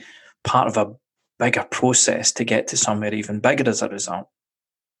actually part of a bigger process to get to somewhere even bigger as a result.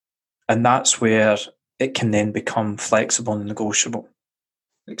 And that's where it can then become flexible and negotiable.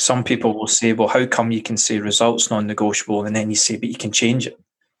 Like, some people will say, well, how come you can say results non-negotiable, and then you say, but you can change it?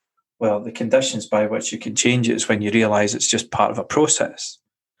 Well, the conditions by which you can change it is when you realise it's just part of a process.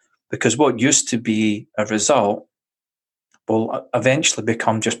 Because what used to be a result will eventually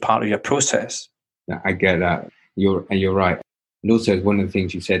become just part of your process. I get that. You're right. And also, one of the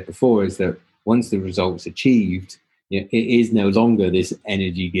things you said before is that once the result's achieved, it is no longer this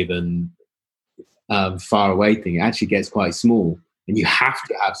energy-given, far-away thing. It actually gets quite small. And you have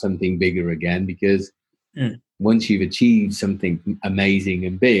to have something bigger again, because once you've achieved something amazing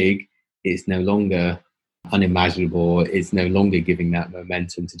and big, it's no longer unimaginable. It's no longer giving that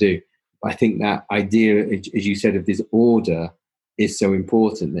momentum to do. I think that idea, as you said, of this order is so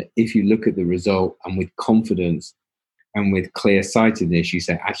important, that if you look at the result and with confidence and with clear-sightedness, you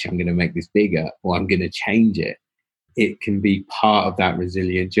say, actually, I'm going to make this bigger, or I'm going to change it. It can be part of that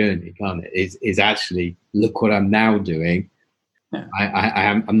resilient journey, can't it? Is actually, look what I'm now doing. Yeah.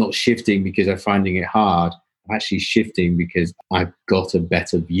 I'm not shifting because I'm finding it hard. I'm actually shifting because I've got a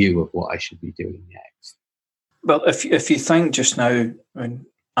better view of what I should be doing next. Well, if you think just now,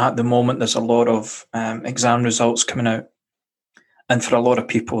 at the moment there's a lot of exam results coming out, and for a lot of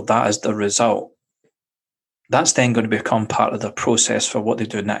people that is the result, that's then going to become part of the process for what they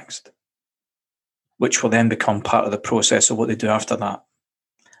do next, which will then become part of the process of what they do after that,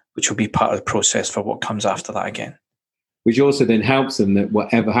 which will be part of the process for what comes after that again. Which also then helps them that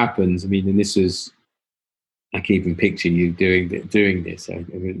whatever happens, I mean, and this was, I can even picture you doing this a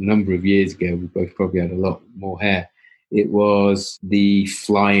number of years ago. We both probably had a lot more hair. It was the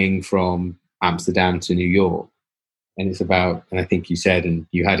flying from Amsterdam to New York. And it's about, and I think you said, and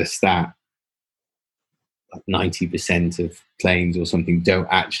you had a stat, like 90% of planes or something don't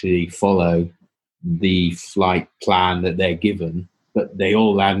actually follow the flight plan that they're given, but they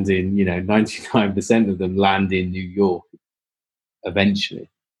all land in, 99% of them land in New York eventually,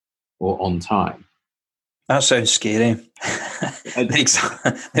 or on time. That sounds scary.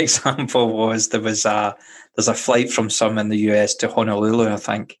 The example was there's a flight from some in the US to Honolulu, I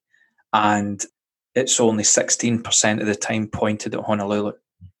think, and it's only 16% of the time pointed at Honolulu.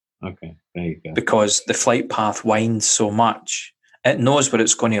 Okay, there you go. Because the flight path winds so much, it knows where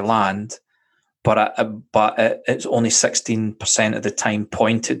it's going to land, but it's only 16% of the time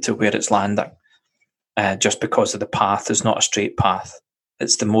pointed to where it's landing. Just because of the path is not a straight path.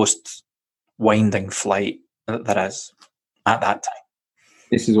 It's the most winding flight that there is at that time.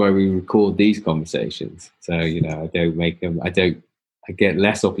 This is why we record these conversations. So, I don't make them. I get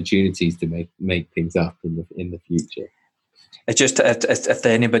less opportunities to make things up in the future. It's just if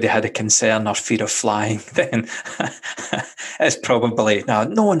anybody had a concern or fear of flying, then it's probably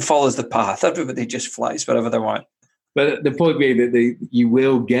no one follows the path. Everybody just flies wherever they want. But the point being that you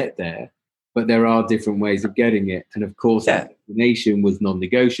will get there, but there are different ways of getting it. And of course, that destination was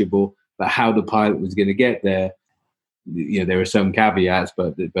non-negotiable. But how the pilot was going to get there, there are some caveats,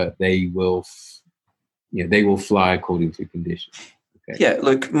 but they will, they will fly according to conditions. Okay. Yeah,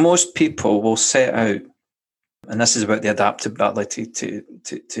 look, most people will set out. And this is about the adaptability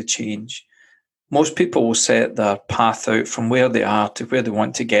to change. Most people will set their path out from where they are to where they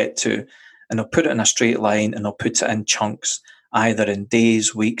want to get to, and they'll put it in a straight line, and they'll put it in chunks, either in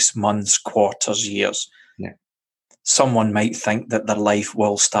days, weeks, months, quarters, years. Yeah. Someone might think that their life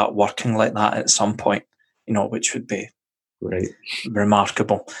will start working like that at some point, which would be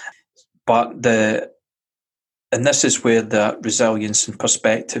remarkable. But and this is where the resilience and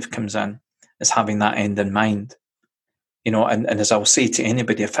perspective comes in, is having that end in mind. And as I'll say to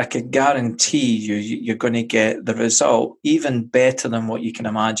anybody, if I could guarantee you're going to get the result even better than what you can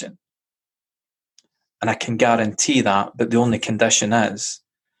imagine, and I can guarantee that, but the only condition is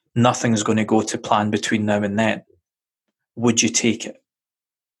nothing's going to go to plan between now and then, would you take it?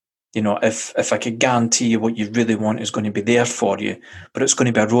 If I could guarantee you what you really want is going to be there for you, but it's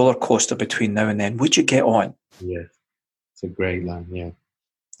going to be a roller coaster between now and then, would you get on? Yeah, it's a great line, yeah.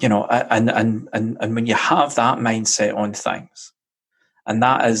 And when you have that mindset on things, and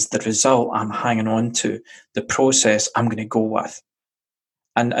that is the result I'm hanging on to, the process I'm going to go with.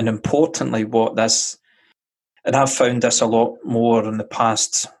 And importantly, and I've found this a lot more in the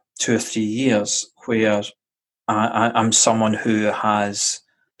past 2 or 3 years, where I'm someone who has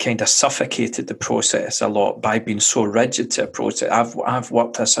kind of suffocated the process a lot by being so rigid to a process. I've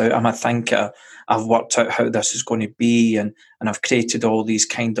worked this out. I'm a thinker. I've worked out how this is going to be, and I've created all these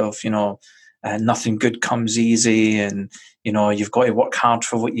kind of, nothing good comes easy, and, you've got to work hard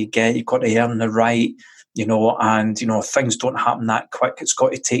for what you get. You've got to earn the right, and, things don't happen that quick. It's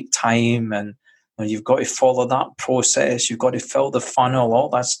got to take time, and you've got to follow that process. You've got to fill the funnel, all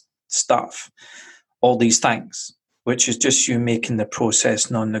that stuff, all these things, which is just you making the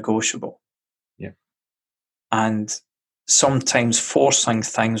process non-negotiable. Yeah. And sometimes forcing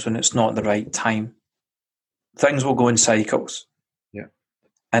things when it's not the right time. Things will go in cycles. Yeah.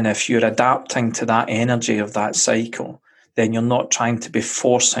 And if you're adapting to that energy of that cycle, then you're not trying to be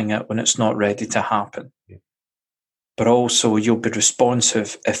forcing it when it's not ready to happen. Yeah. But also you'll be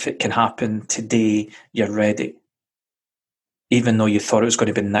responsive if it can happen today, you're ready. Even though you thought it was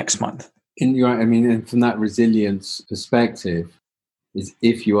going to be next month. And you're right, and from that resilience perspective, is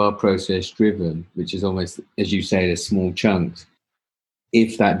if you are process driven, which is almost, as you say, a small chunks,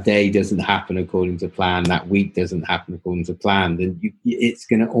 if that day doesn't happen according to plan, that week doesn't happen according to plan, then it's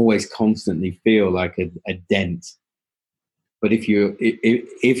going to always constantly feel like a dent. But if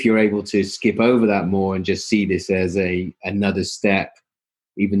you're able to skip over that more and just see this as another step,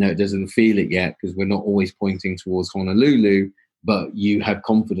 even though it doesn't feel it yet, because we're not always pointing towards Honolulu, but you have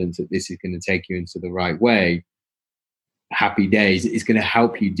confidence that this is going to take you into the right way, happy days, it's going to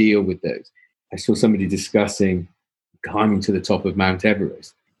help you deal with those. I saw somebody discussing climbing to the top of Mount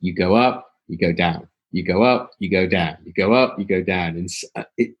Everest. You go up, you go down. You go up, you go down. You go up, you go down. And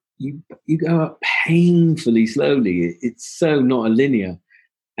you go up painfully slowly. It's so not a linear.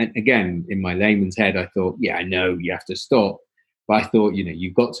 And again, in my layman's head, I thought, yeah, I know you have to stop. But I thought,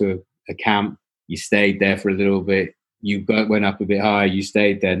 you got to a camp, you stayed there for a little bit, went up a bit higher, you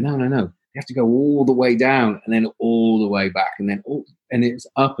stayed there. No. You have to go all the way down and then all the way back, and it's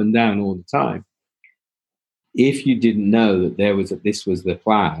up and down all the time. If you didn't know that this was the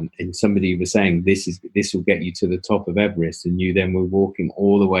plan, and somebody was saying this will get you to the top of Everest, and you then were walking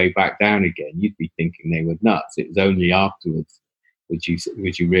all the way back down again, you'd be thinking they were nuts. It was only afterwards would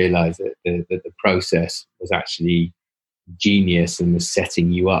you realize that the process was actually genius and was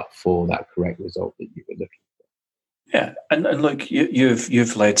setting you up for that correct result that you were looking for. Yeah, and look,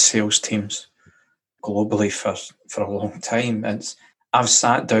 you've led sales teams globally for a long time, and I've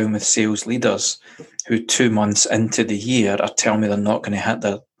sat down with sales leaders who 2 months into the year are telling me they're not going to hit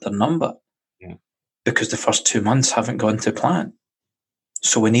their number. Yeah. Because the first 2 months haven't gone to plan.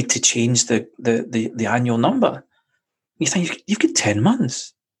 So we need to change the annual number. You think you've got 10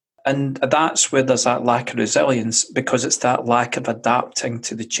 months. And that's where there's that lack of resilience, because it's that lack of adapting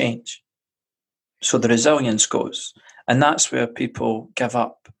to the change. So the resilience goes. And that's where people give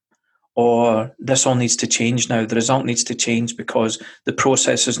up. Or this all needs to change now. The result needs to change because the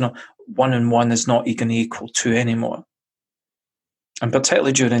process is not 1 and 1 is not going to equal 2 anymore. And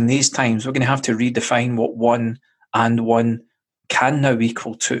particularly during these times, we're going to have to redefine what 1 and 1 can now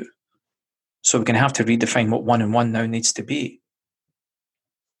equal 2. So we're going to have to redefine what 1 and 1 now needs to be.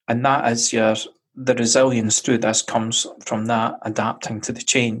 And that is the resilience through this comes from that adapting to the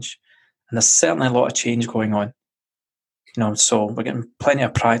change. And there's certainly a lot of change going on. So we're getting plenty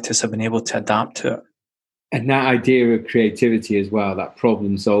of practice of being able to adapt to it. And that idea of creativity as well, that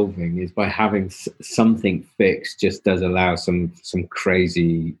problem solving, is by having something fixed, just does allow some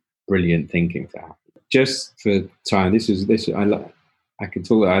crazy, brilliant thinking to happen. Just for time, I could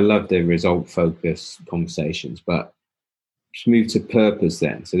talk. I love the result focused conversations, but let's move to purpose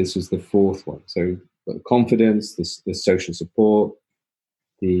then. So this was the fourth one. So got the confidence, the social support,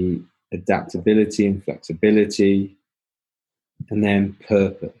 the adaptability and flexibility, and then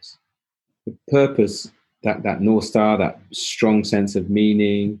purpose. The purpose, that North Star, that strong sense of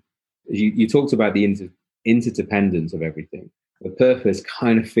meaning. You talked about the interdependence of everything. The purpose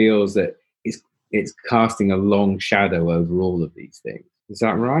kind of feels that it's casting a long shadow over all of these things. Is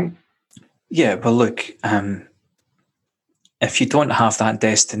that right? Yeah, well, look, if you don't have that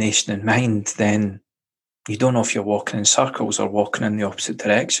destination in mind, then you don't know if you're walking in circles or walking in the opposite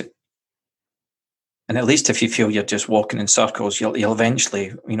direction. And at least if you feel you're just walking in circles, you'll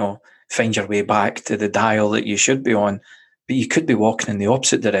eventually, find your way back to the dial that you should be on. But you could be walking in the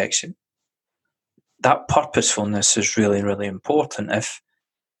opposite direction. That purposefulness is really, really important. If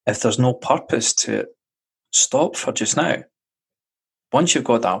there's no purpose to it, stop for just now. Once you've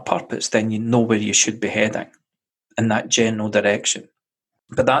got that purpose, then you know where you should be heading in that general direction.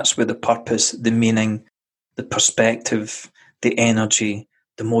 But that's where the purpose, the meaning, the perspective, the energy,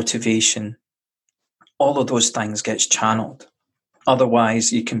 the motivation, all of those things gets channeled.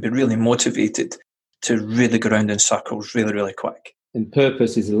 Otherwise, you can be really motivated to really go around in circles really, really quick. And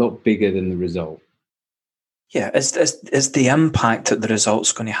purpose is a lot bigger than the result. Yeah, it's the impact that the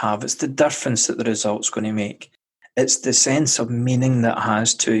result's going to have. It's the difference that the result's going to make. It's the sense of meaning that it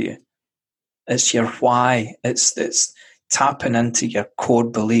has to you. It's your why. It's tapping into your core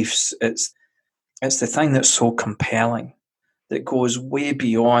beliefs. It's the thing that's so compelling, that goes way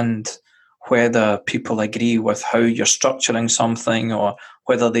beyond whether people agree with how you're structuring something or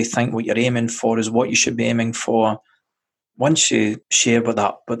whether they think what you're aiming for is what you should be aiming for. Once you share what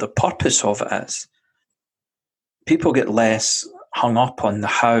the purpose of it is, people get less hung up on the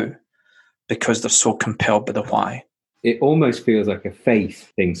how because they're so compelled by the why. It almost feels like a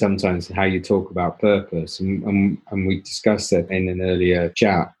faith thing sometimes, how you talk about purpose. And we discussed that in an earlier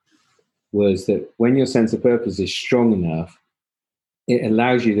chat, was that when your sense of purpose is strong enough, it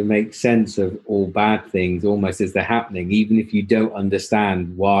allows you to make sense of all bad things almost as they're happening, even if you don't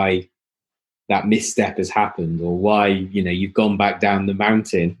understand why that misstep has happened or why, you've gone back down the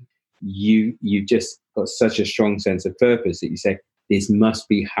mountain. You've just got such a strong sense of purpose that you say, this must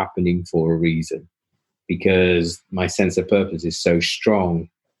be happening for a reason, because my sense of purpose is so strong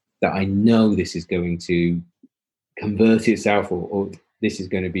that I know this is going to convert itself, or this is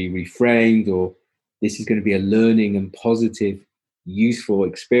going to be reframed, or this is going to be a learning and positive, useful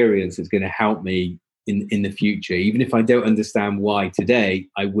experience that's going to help me in the future. Even if I don't understand why today,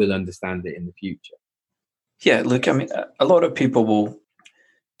 I will understand it in the future. Yeah, look, I mean, a lot of people will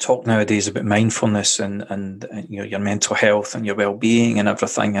talk nowadays about mindfulness and your mental health and your well-being and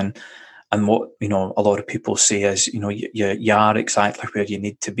everything, and what a lot of people say is you are exactly where you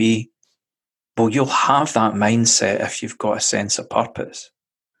need to be. Well, you'll have that mindset if you've got a sense of purpose.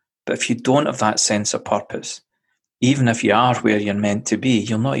 But if you don't have that sense of purpose, even if you are where you're meant to be,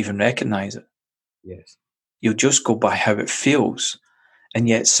 you'll not even recognize it. Yes. You'll just go by how it feels. And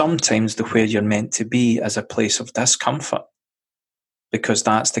yet sometimes the where you're meant to be is a place of discomfort, because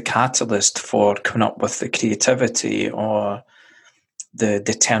that's the catalyst for coming up with the creativity or the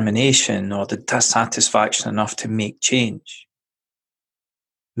determination or the dissatisfaction enough to make change.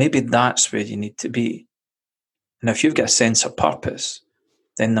 Maybe that's where you need to be. And if you've got a sense of purpose,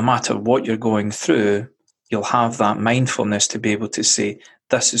 then no matter what you're going through, you'll have that mindfulness to be able to say,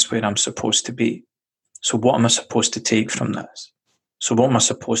 this is where I'm supposed to be. So what am I supposed to take from this? So what am I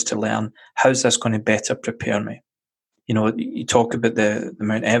supposed to learn? How's this going to better prepare me? You talk about the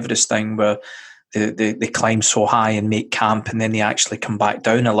Mount Everest thing where they climb so high and make camp, and then they actually come back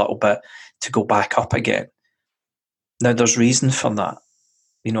down a little bit to go back up again. Now, there's reason for that.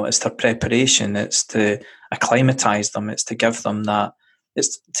 It's their preparation. It's to acclimatise them. It's to give them that.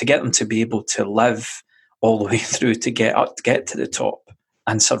 It's to get them to be able to live all the way through to get to the top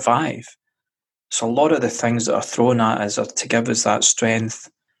and survive. So a lot of the things that are thrown at us are to give us that strength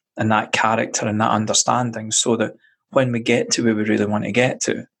and that character and that understanding, so that when we get to where we really want to get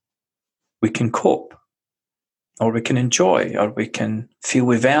to, we can cope, or we can enjoy, or we can feel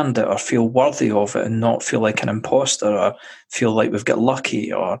we've earned it, or feel worthy of it and not feel like an imposter, or feel like we've got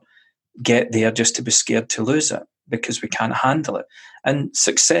lucky, or get there just to be scared to lose it because we can't handle it. And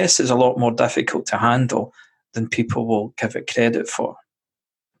success is a lot more difficult to handle than people will give it credit for.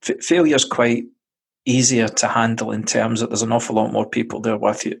 Failure is quite easier to handle in terms that there's an awful lot more people there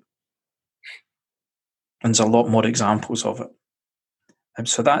with you. And there's a lot more examples of it. And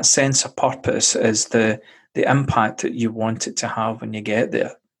so that sense of purpose is the impact that you want it to have when you get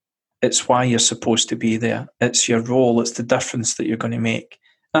there. It's why you're supposed to be there. It's your role. It's the difference that you're going to make.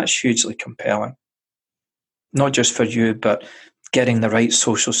 That's hugely compelling. Not just for you, but getting the right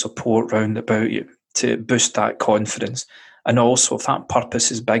social support round about you to boost that confidence. And also, if that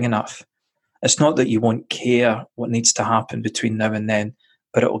purpose is big enough, it's not that you won't care what needs to happen between now and then,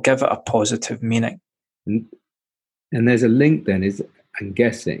 but it will give it a positive meaning. And there's a link then, I'm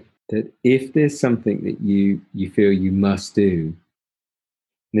guessing, that if there's something that you feel you must do,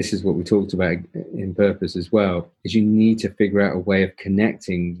 and this is what we talked about in purpose as well, is you need to figure out a way of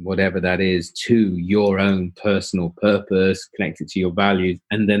connecting whatever that is to your own personal purpose, connect it to your values,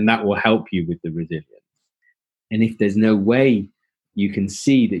 and then that will help you with the resilience. And if there's no way you can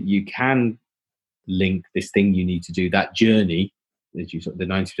see that you can link this thing you need to do, that journey, as you sort of the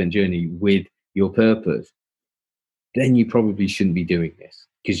 90% journey, with your purpose, then you probably shouldn't be doing this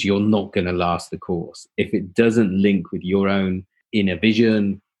because you're not going to last the course. If it doesn't link with your own inner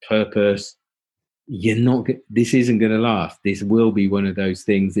vision, purpose, this isn't going to last. This will be one of those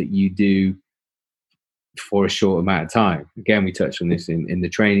things that you do for a short amount of time. Again, we touched on this in the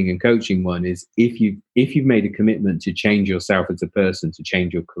training and coaching one, is if you've made a commitment to change yourself as a person, to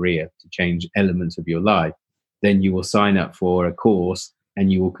change your career, to change elements of your life, then you will sign up for a course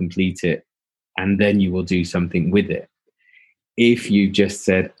and you will complete it, and then you will do something with it. If you just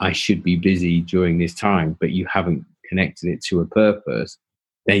said, I should be busy during this time, but you haven't connected it to a purpose,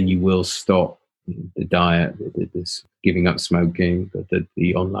 then you will stop the diet, this giving up smoking,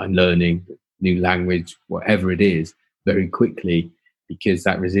 the online learning, the new language, whatever it is, very quickly, because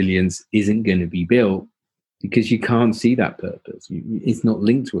that resilience isn't going to be built because you can't see that purpose. It's not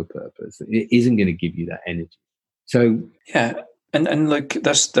linked to a purpose. It isn't going to give you that energy. So yeah, and like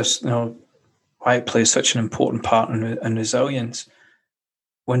this, why it plays such an important part in resilience.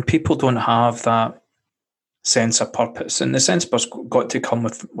 When people don't have that sense of purpose, and the sense of purpose got to come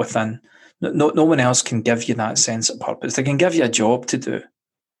within. No one else can give you that sense of purpose. They can give you a job to do.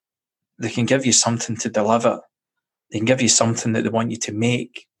 They can give you something to deliver. They can give you something that they want you to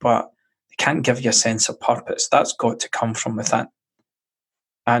make, but they can't give you a sense of purpose. That's got to come from within.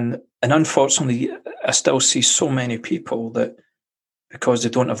 And unfortunately, I still see so many people that because they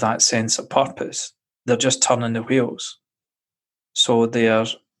don't have that sense of purpose, they're just turning the wheels. So their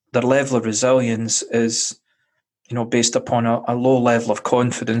level of resilience is, based upon a low level of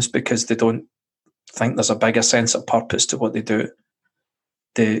confidence because they don't think there's a bigger sense of purpose to what they do.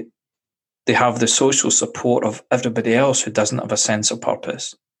 They have the social support of everybody else who doesn't have a sense of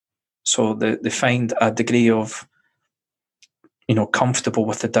purpose. So they find a degree of, comfortable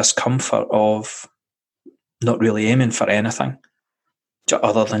with the discomfort of not really aiming for anything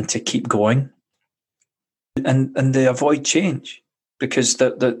other than to keep going. And they avoid change because they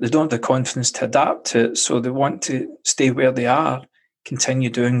don't have the confidence to adapt to it. So they want to stay where they are, continue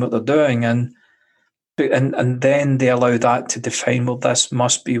doing what they're doing. And then they allow that to define, well, this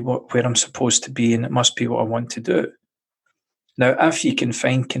must be where I'm supposed to be and it must be what I want to do. Now, if you can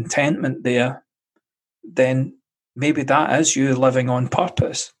find contentment there, then maybe that is you living on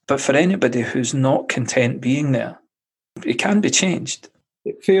purpose. But for anybody who's not content being there, it can be changed.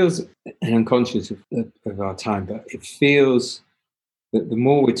 It feels, and I'm conscious of our time, but it feels that the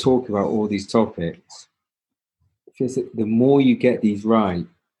more we talk about all these topics, it feels that the more you get these right,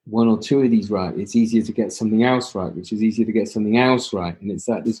 one or two of these right, it's easier to get something else right, which is easier to get something else right. And it's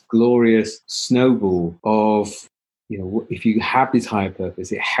like this glorious snowball of, if you have this higher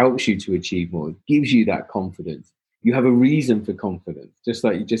purpose, it helps you to achieve more. It gives you that confidence. You have a reason for confidence. Just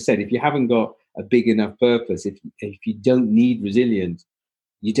like you just said, if you haven't got a big enough purpose, if you don't need resilience,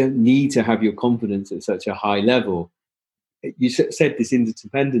 you don't need to have your confidence at such a high level. You said this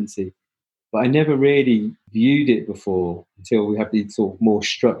interdependency, but I never really viewed it before until we have these sort of more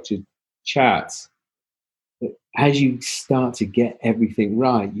structured chats. As you start to get everything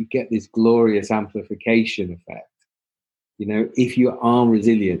right, you get this glorious amplification effect. If you are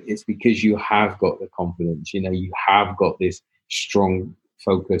resilient, it's because you have got the confidence. You have got this strong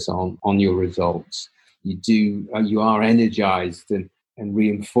focus on your results. You are energized and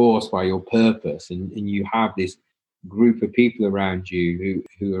reinforced by your purpose, and you have this group of people around you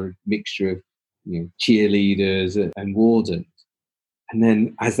who are a mixture of cheerleaders and wardens. And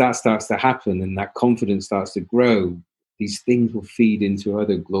then as that starts to happen and that confidence starts to grow, these things will feed into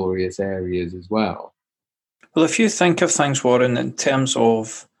other glorious areas as well. Well, if you think of things, Warren, in terms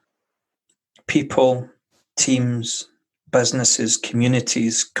of people, teams, businesses,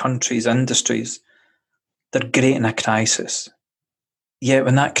 communities, countries, industries, they're great in a crisis. Yet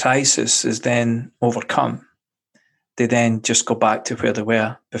when that crisis is then overcome, they then just go back to where they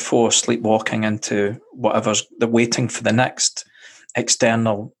were before, sleepwalking into whatever's they're waiting for the next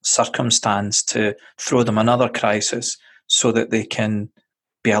external circumstance to throw them another crisis so that they can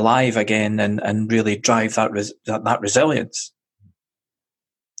be alive again and really drive that resilience.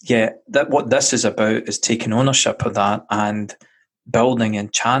 Yeah, that what this is about is taking ownership of that and building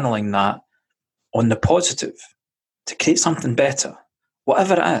and channeling that on the positive to create something better,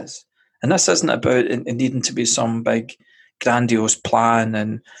 whatever it is. And this isn't about it needing to be some big grandiose plan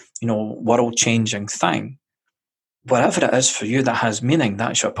and, world-changing thing. Whatever it is for you that has meaning,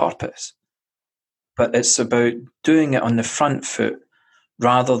 that's your purpose. But it's about doing it on the front foot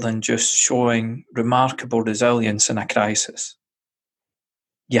rather than just showing remarkable resilience in a crisis.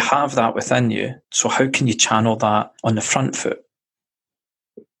 You have that within you, so how can you channel that on the front foot?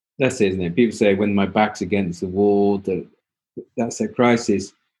 That's it, isn't it? People say, when my back's against the wall, that's a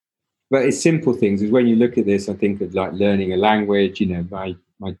crisis. But it's simple things. Is when you look at this, I think of like learning a language. My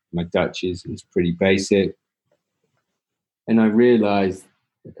Dutch is pretty basic. And I realized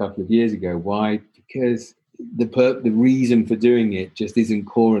a couple of years ago why, because the reason for doing it just isn't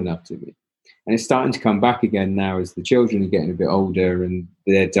core enough to me. And it's starting to come back again now as the children are getting a bit older and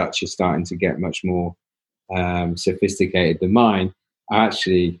their Dutch is starting to get much more sophisticated than mine.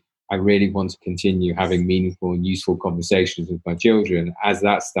 I really want to continue having meaningful and useful conversations with my children. As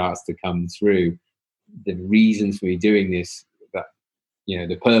that starts to come through, the reasons for me doing this,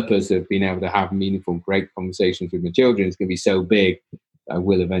 the purpose of being able to have meaningful, great conversations with my children is going to be so big that I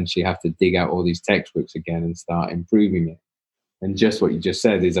will eventually have to dig out all these textbooks again and start improving it. And just what you just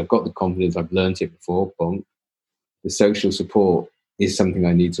said is I've got the confidence, I've learned it before, bonk. The social support is something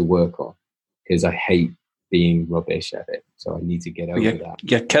I need to work on because I hate being rubbish at it. So I need to get over that.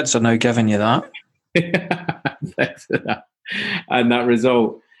 Your kids are now giving you that. Thanks for that. And that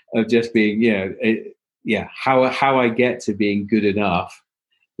result of just being, how I get to being good enough,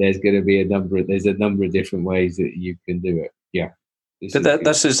 there's going to be a number of different ways that you can do it. Yeah.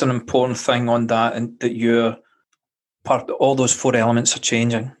 This is an important thing on that, and that your part, all those 4 elements are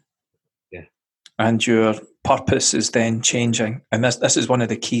changing. Yeah. And your purpose is then changing. And this is one of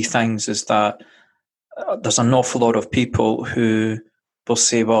the key things, is that there's an awful lot of people who will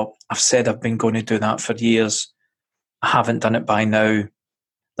say, well, I've said I've been going to do that for years. I haven't done it by now.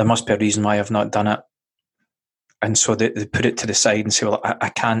 There must be a reason why I've not done it. And so they put it to the side and say, well, I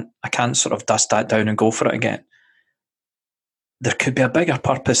can't sort of dust that down and go for it again. There could be a bigger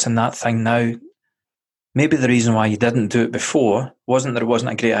purpose in that thing now. Maybe the reason why you didn't do it before wasn't that it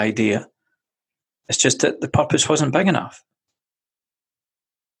wasn't a great idea. It's just that the purpose wasn't big enough.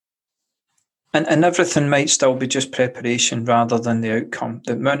 And everything might still be just preparation rather than the outcome.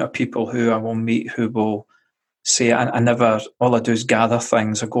 The amount of people who I will meet who will say, all I do is gather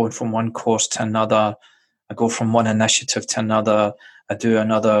things. I go from one course to another. I go from one initiative to another. I do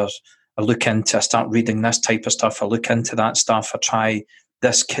another. I start reading this type of stuff. I look into that stuff. I try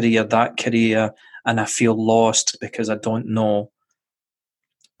this career, that career, and I feel lost because I don't know.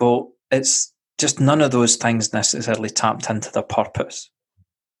 But it's just none of those things necessarily tapped into their purpose.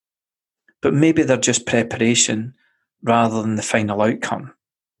 But maybe they're just preparation rather than the final outcome.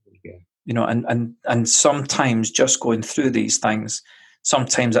 Yeah. And sometimes just going through these things,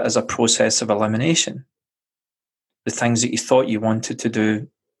 sometimes it is a process of elimination. The things that you thought you wanted to do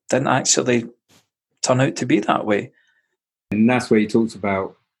didn't actually turn out to be that way. And that's where he talks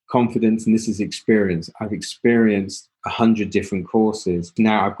about confidence, and this is experience. I've experienced 100 different courses.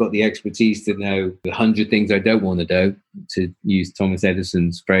 Now I've got the expertise to know the 100 things I don't want to do, to use Thomas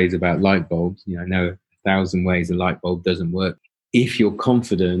Edison's phrase about light bulbs. I know 1,000 ways a light bulb doesn't work. If you're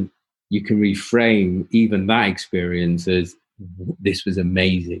confident, you can reframe even that experience as, this was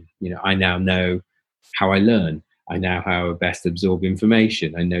amazing. I now know how I learn. I know how I best absorb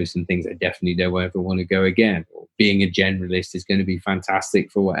information. I know some things I definitely don't ever want to go again. Or being a generalist is going to be fantastic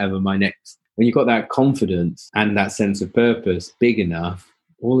for whatever my next. When you've got that confidence and that sense of purpose big enough,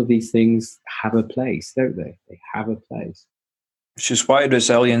 all of these things have a place, don't they? They have a place. Which is why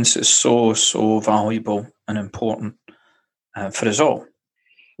resilience is so, so valuable and important for us all.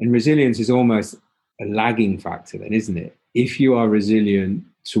 And resilience is almost a lagging factor then, isn't it? If you are resilient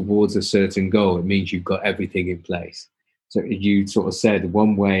towards a certain goal, it means you've got everything in place. So you sort of said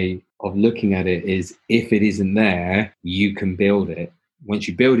one way of looking at it is, if it isn't there, you can build it. Once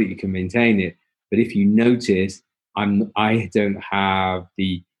you build it, you can maintain it. But if you notice I don't have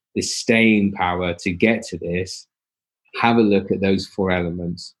the staying power to get to this. Have a look at those 4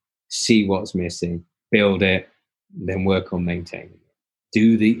 elements, see what's missing, build it, then work on maintaining it.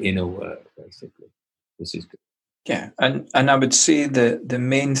 Do the inner work, basically. This is good. Yeah, and I would say the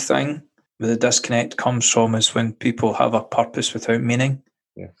main thing where the disconnect comes from is when people have a purpose without meaning.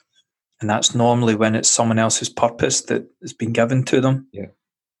 Yeah. And that's normally when it's someone else's purpose that has been given to them. Yeah.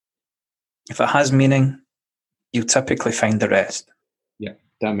 If it has meaning, you'll typically find the rest. Yeah,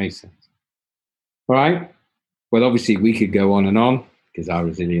 that makes sense. All right. Well, obviously, we could go on because our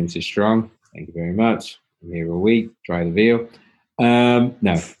resilience is strong. Thank you very much. I'm here all week. Try the veal.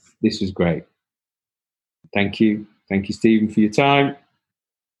 No, this was great. Thank you. Thank you, Stephen, for your time.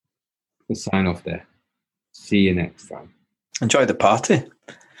 We'll sign off there. See you next time. Enjoy the party.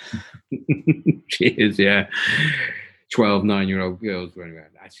 Cheers, yeah. 12 9-year-old girls running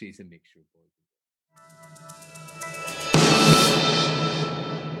around. Actually, it's a mixture of boys.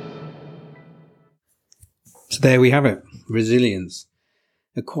 So there we have it. Resilience.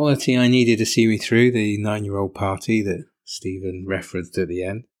 A quality I needed to see me through the 9-year-old party that Stephen referenced at the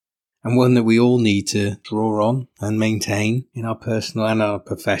end. And one that we all need to draw on and maintain in our personal and our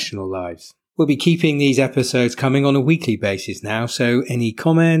professional lives. We'll be keeping these episodes coming on a weekly basis now, so any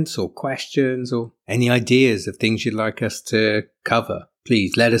comments or questions or any ideas of things you'd like us to cover,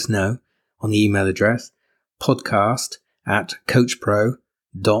 please let us know on the email address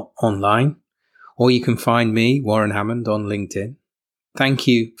podcast@coachpro.online, or you can find me, Warren Hammond, on LinkedIn. Thank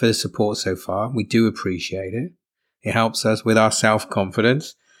you for the support so far. We do appreciate it. It helps us with our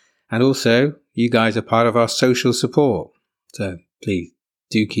self-confidence. And also, you guys are part of our social support. So please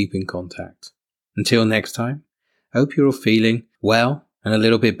do keep in contact. Until next time, hope you're all feeling well and a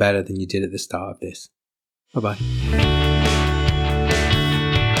little bit better than you did at the start of this. Bye-bye.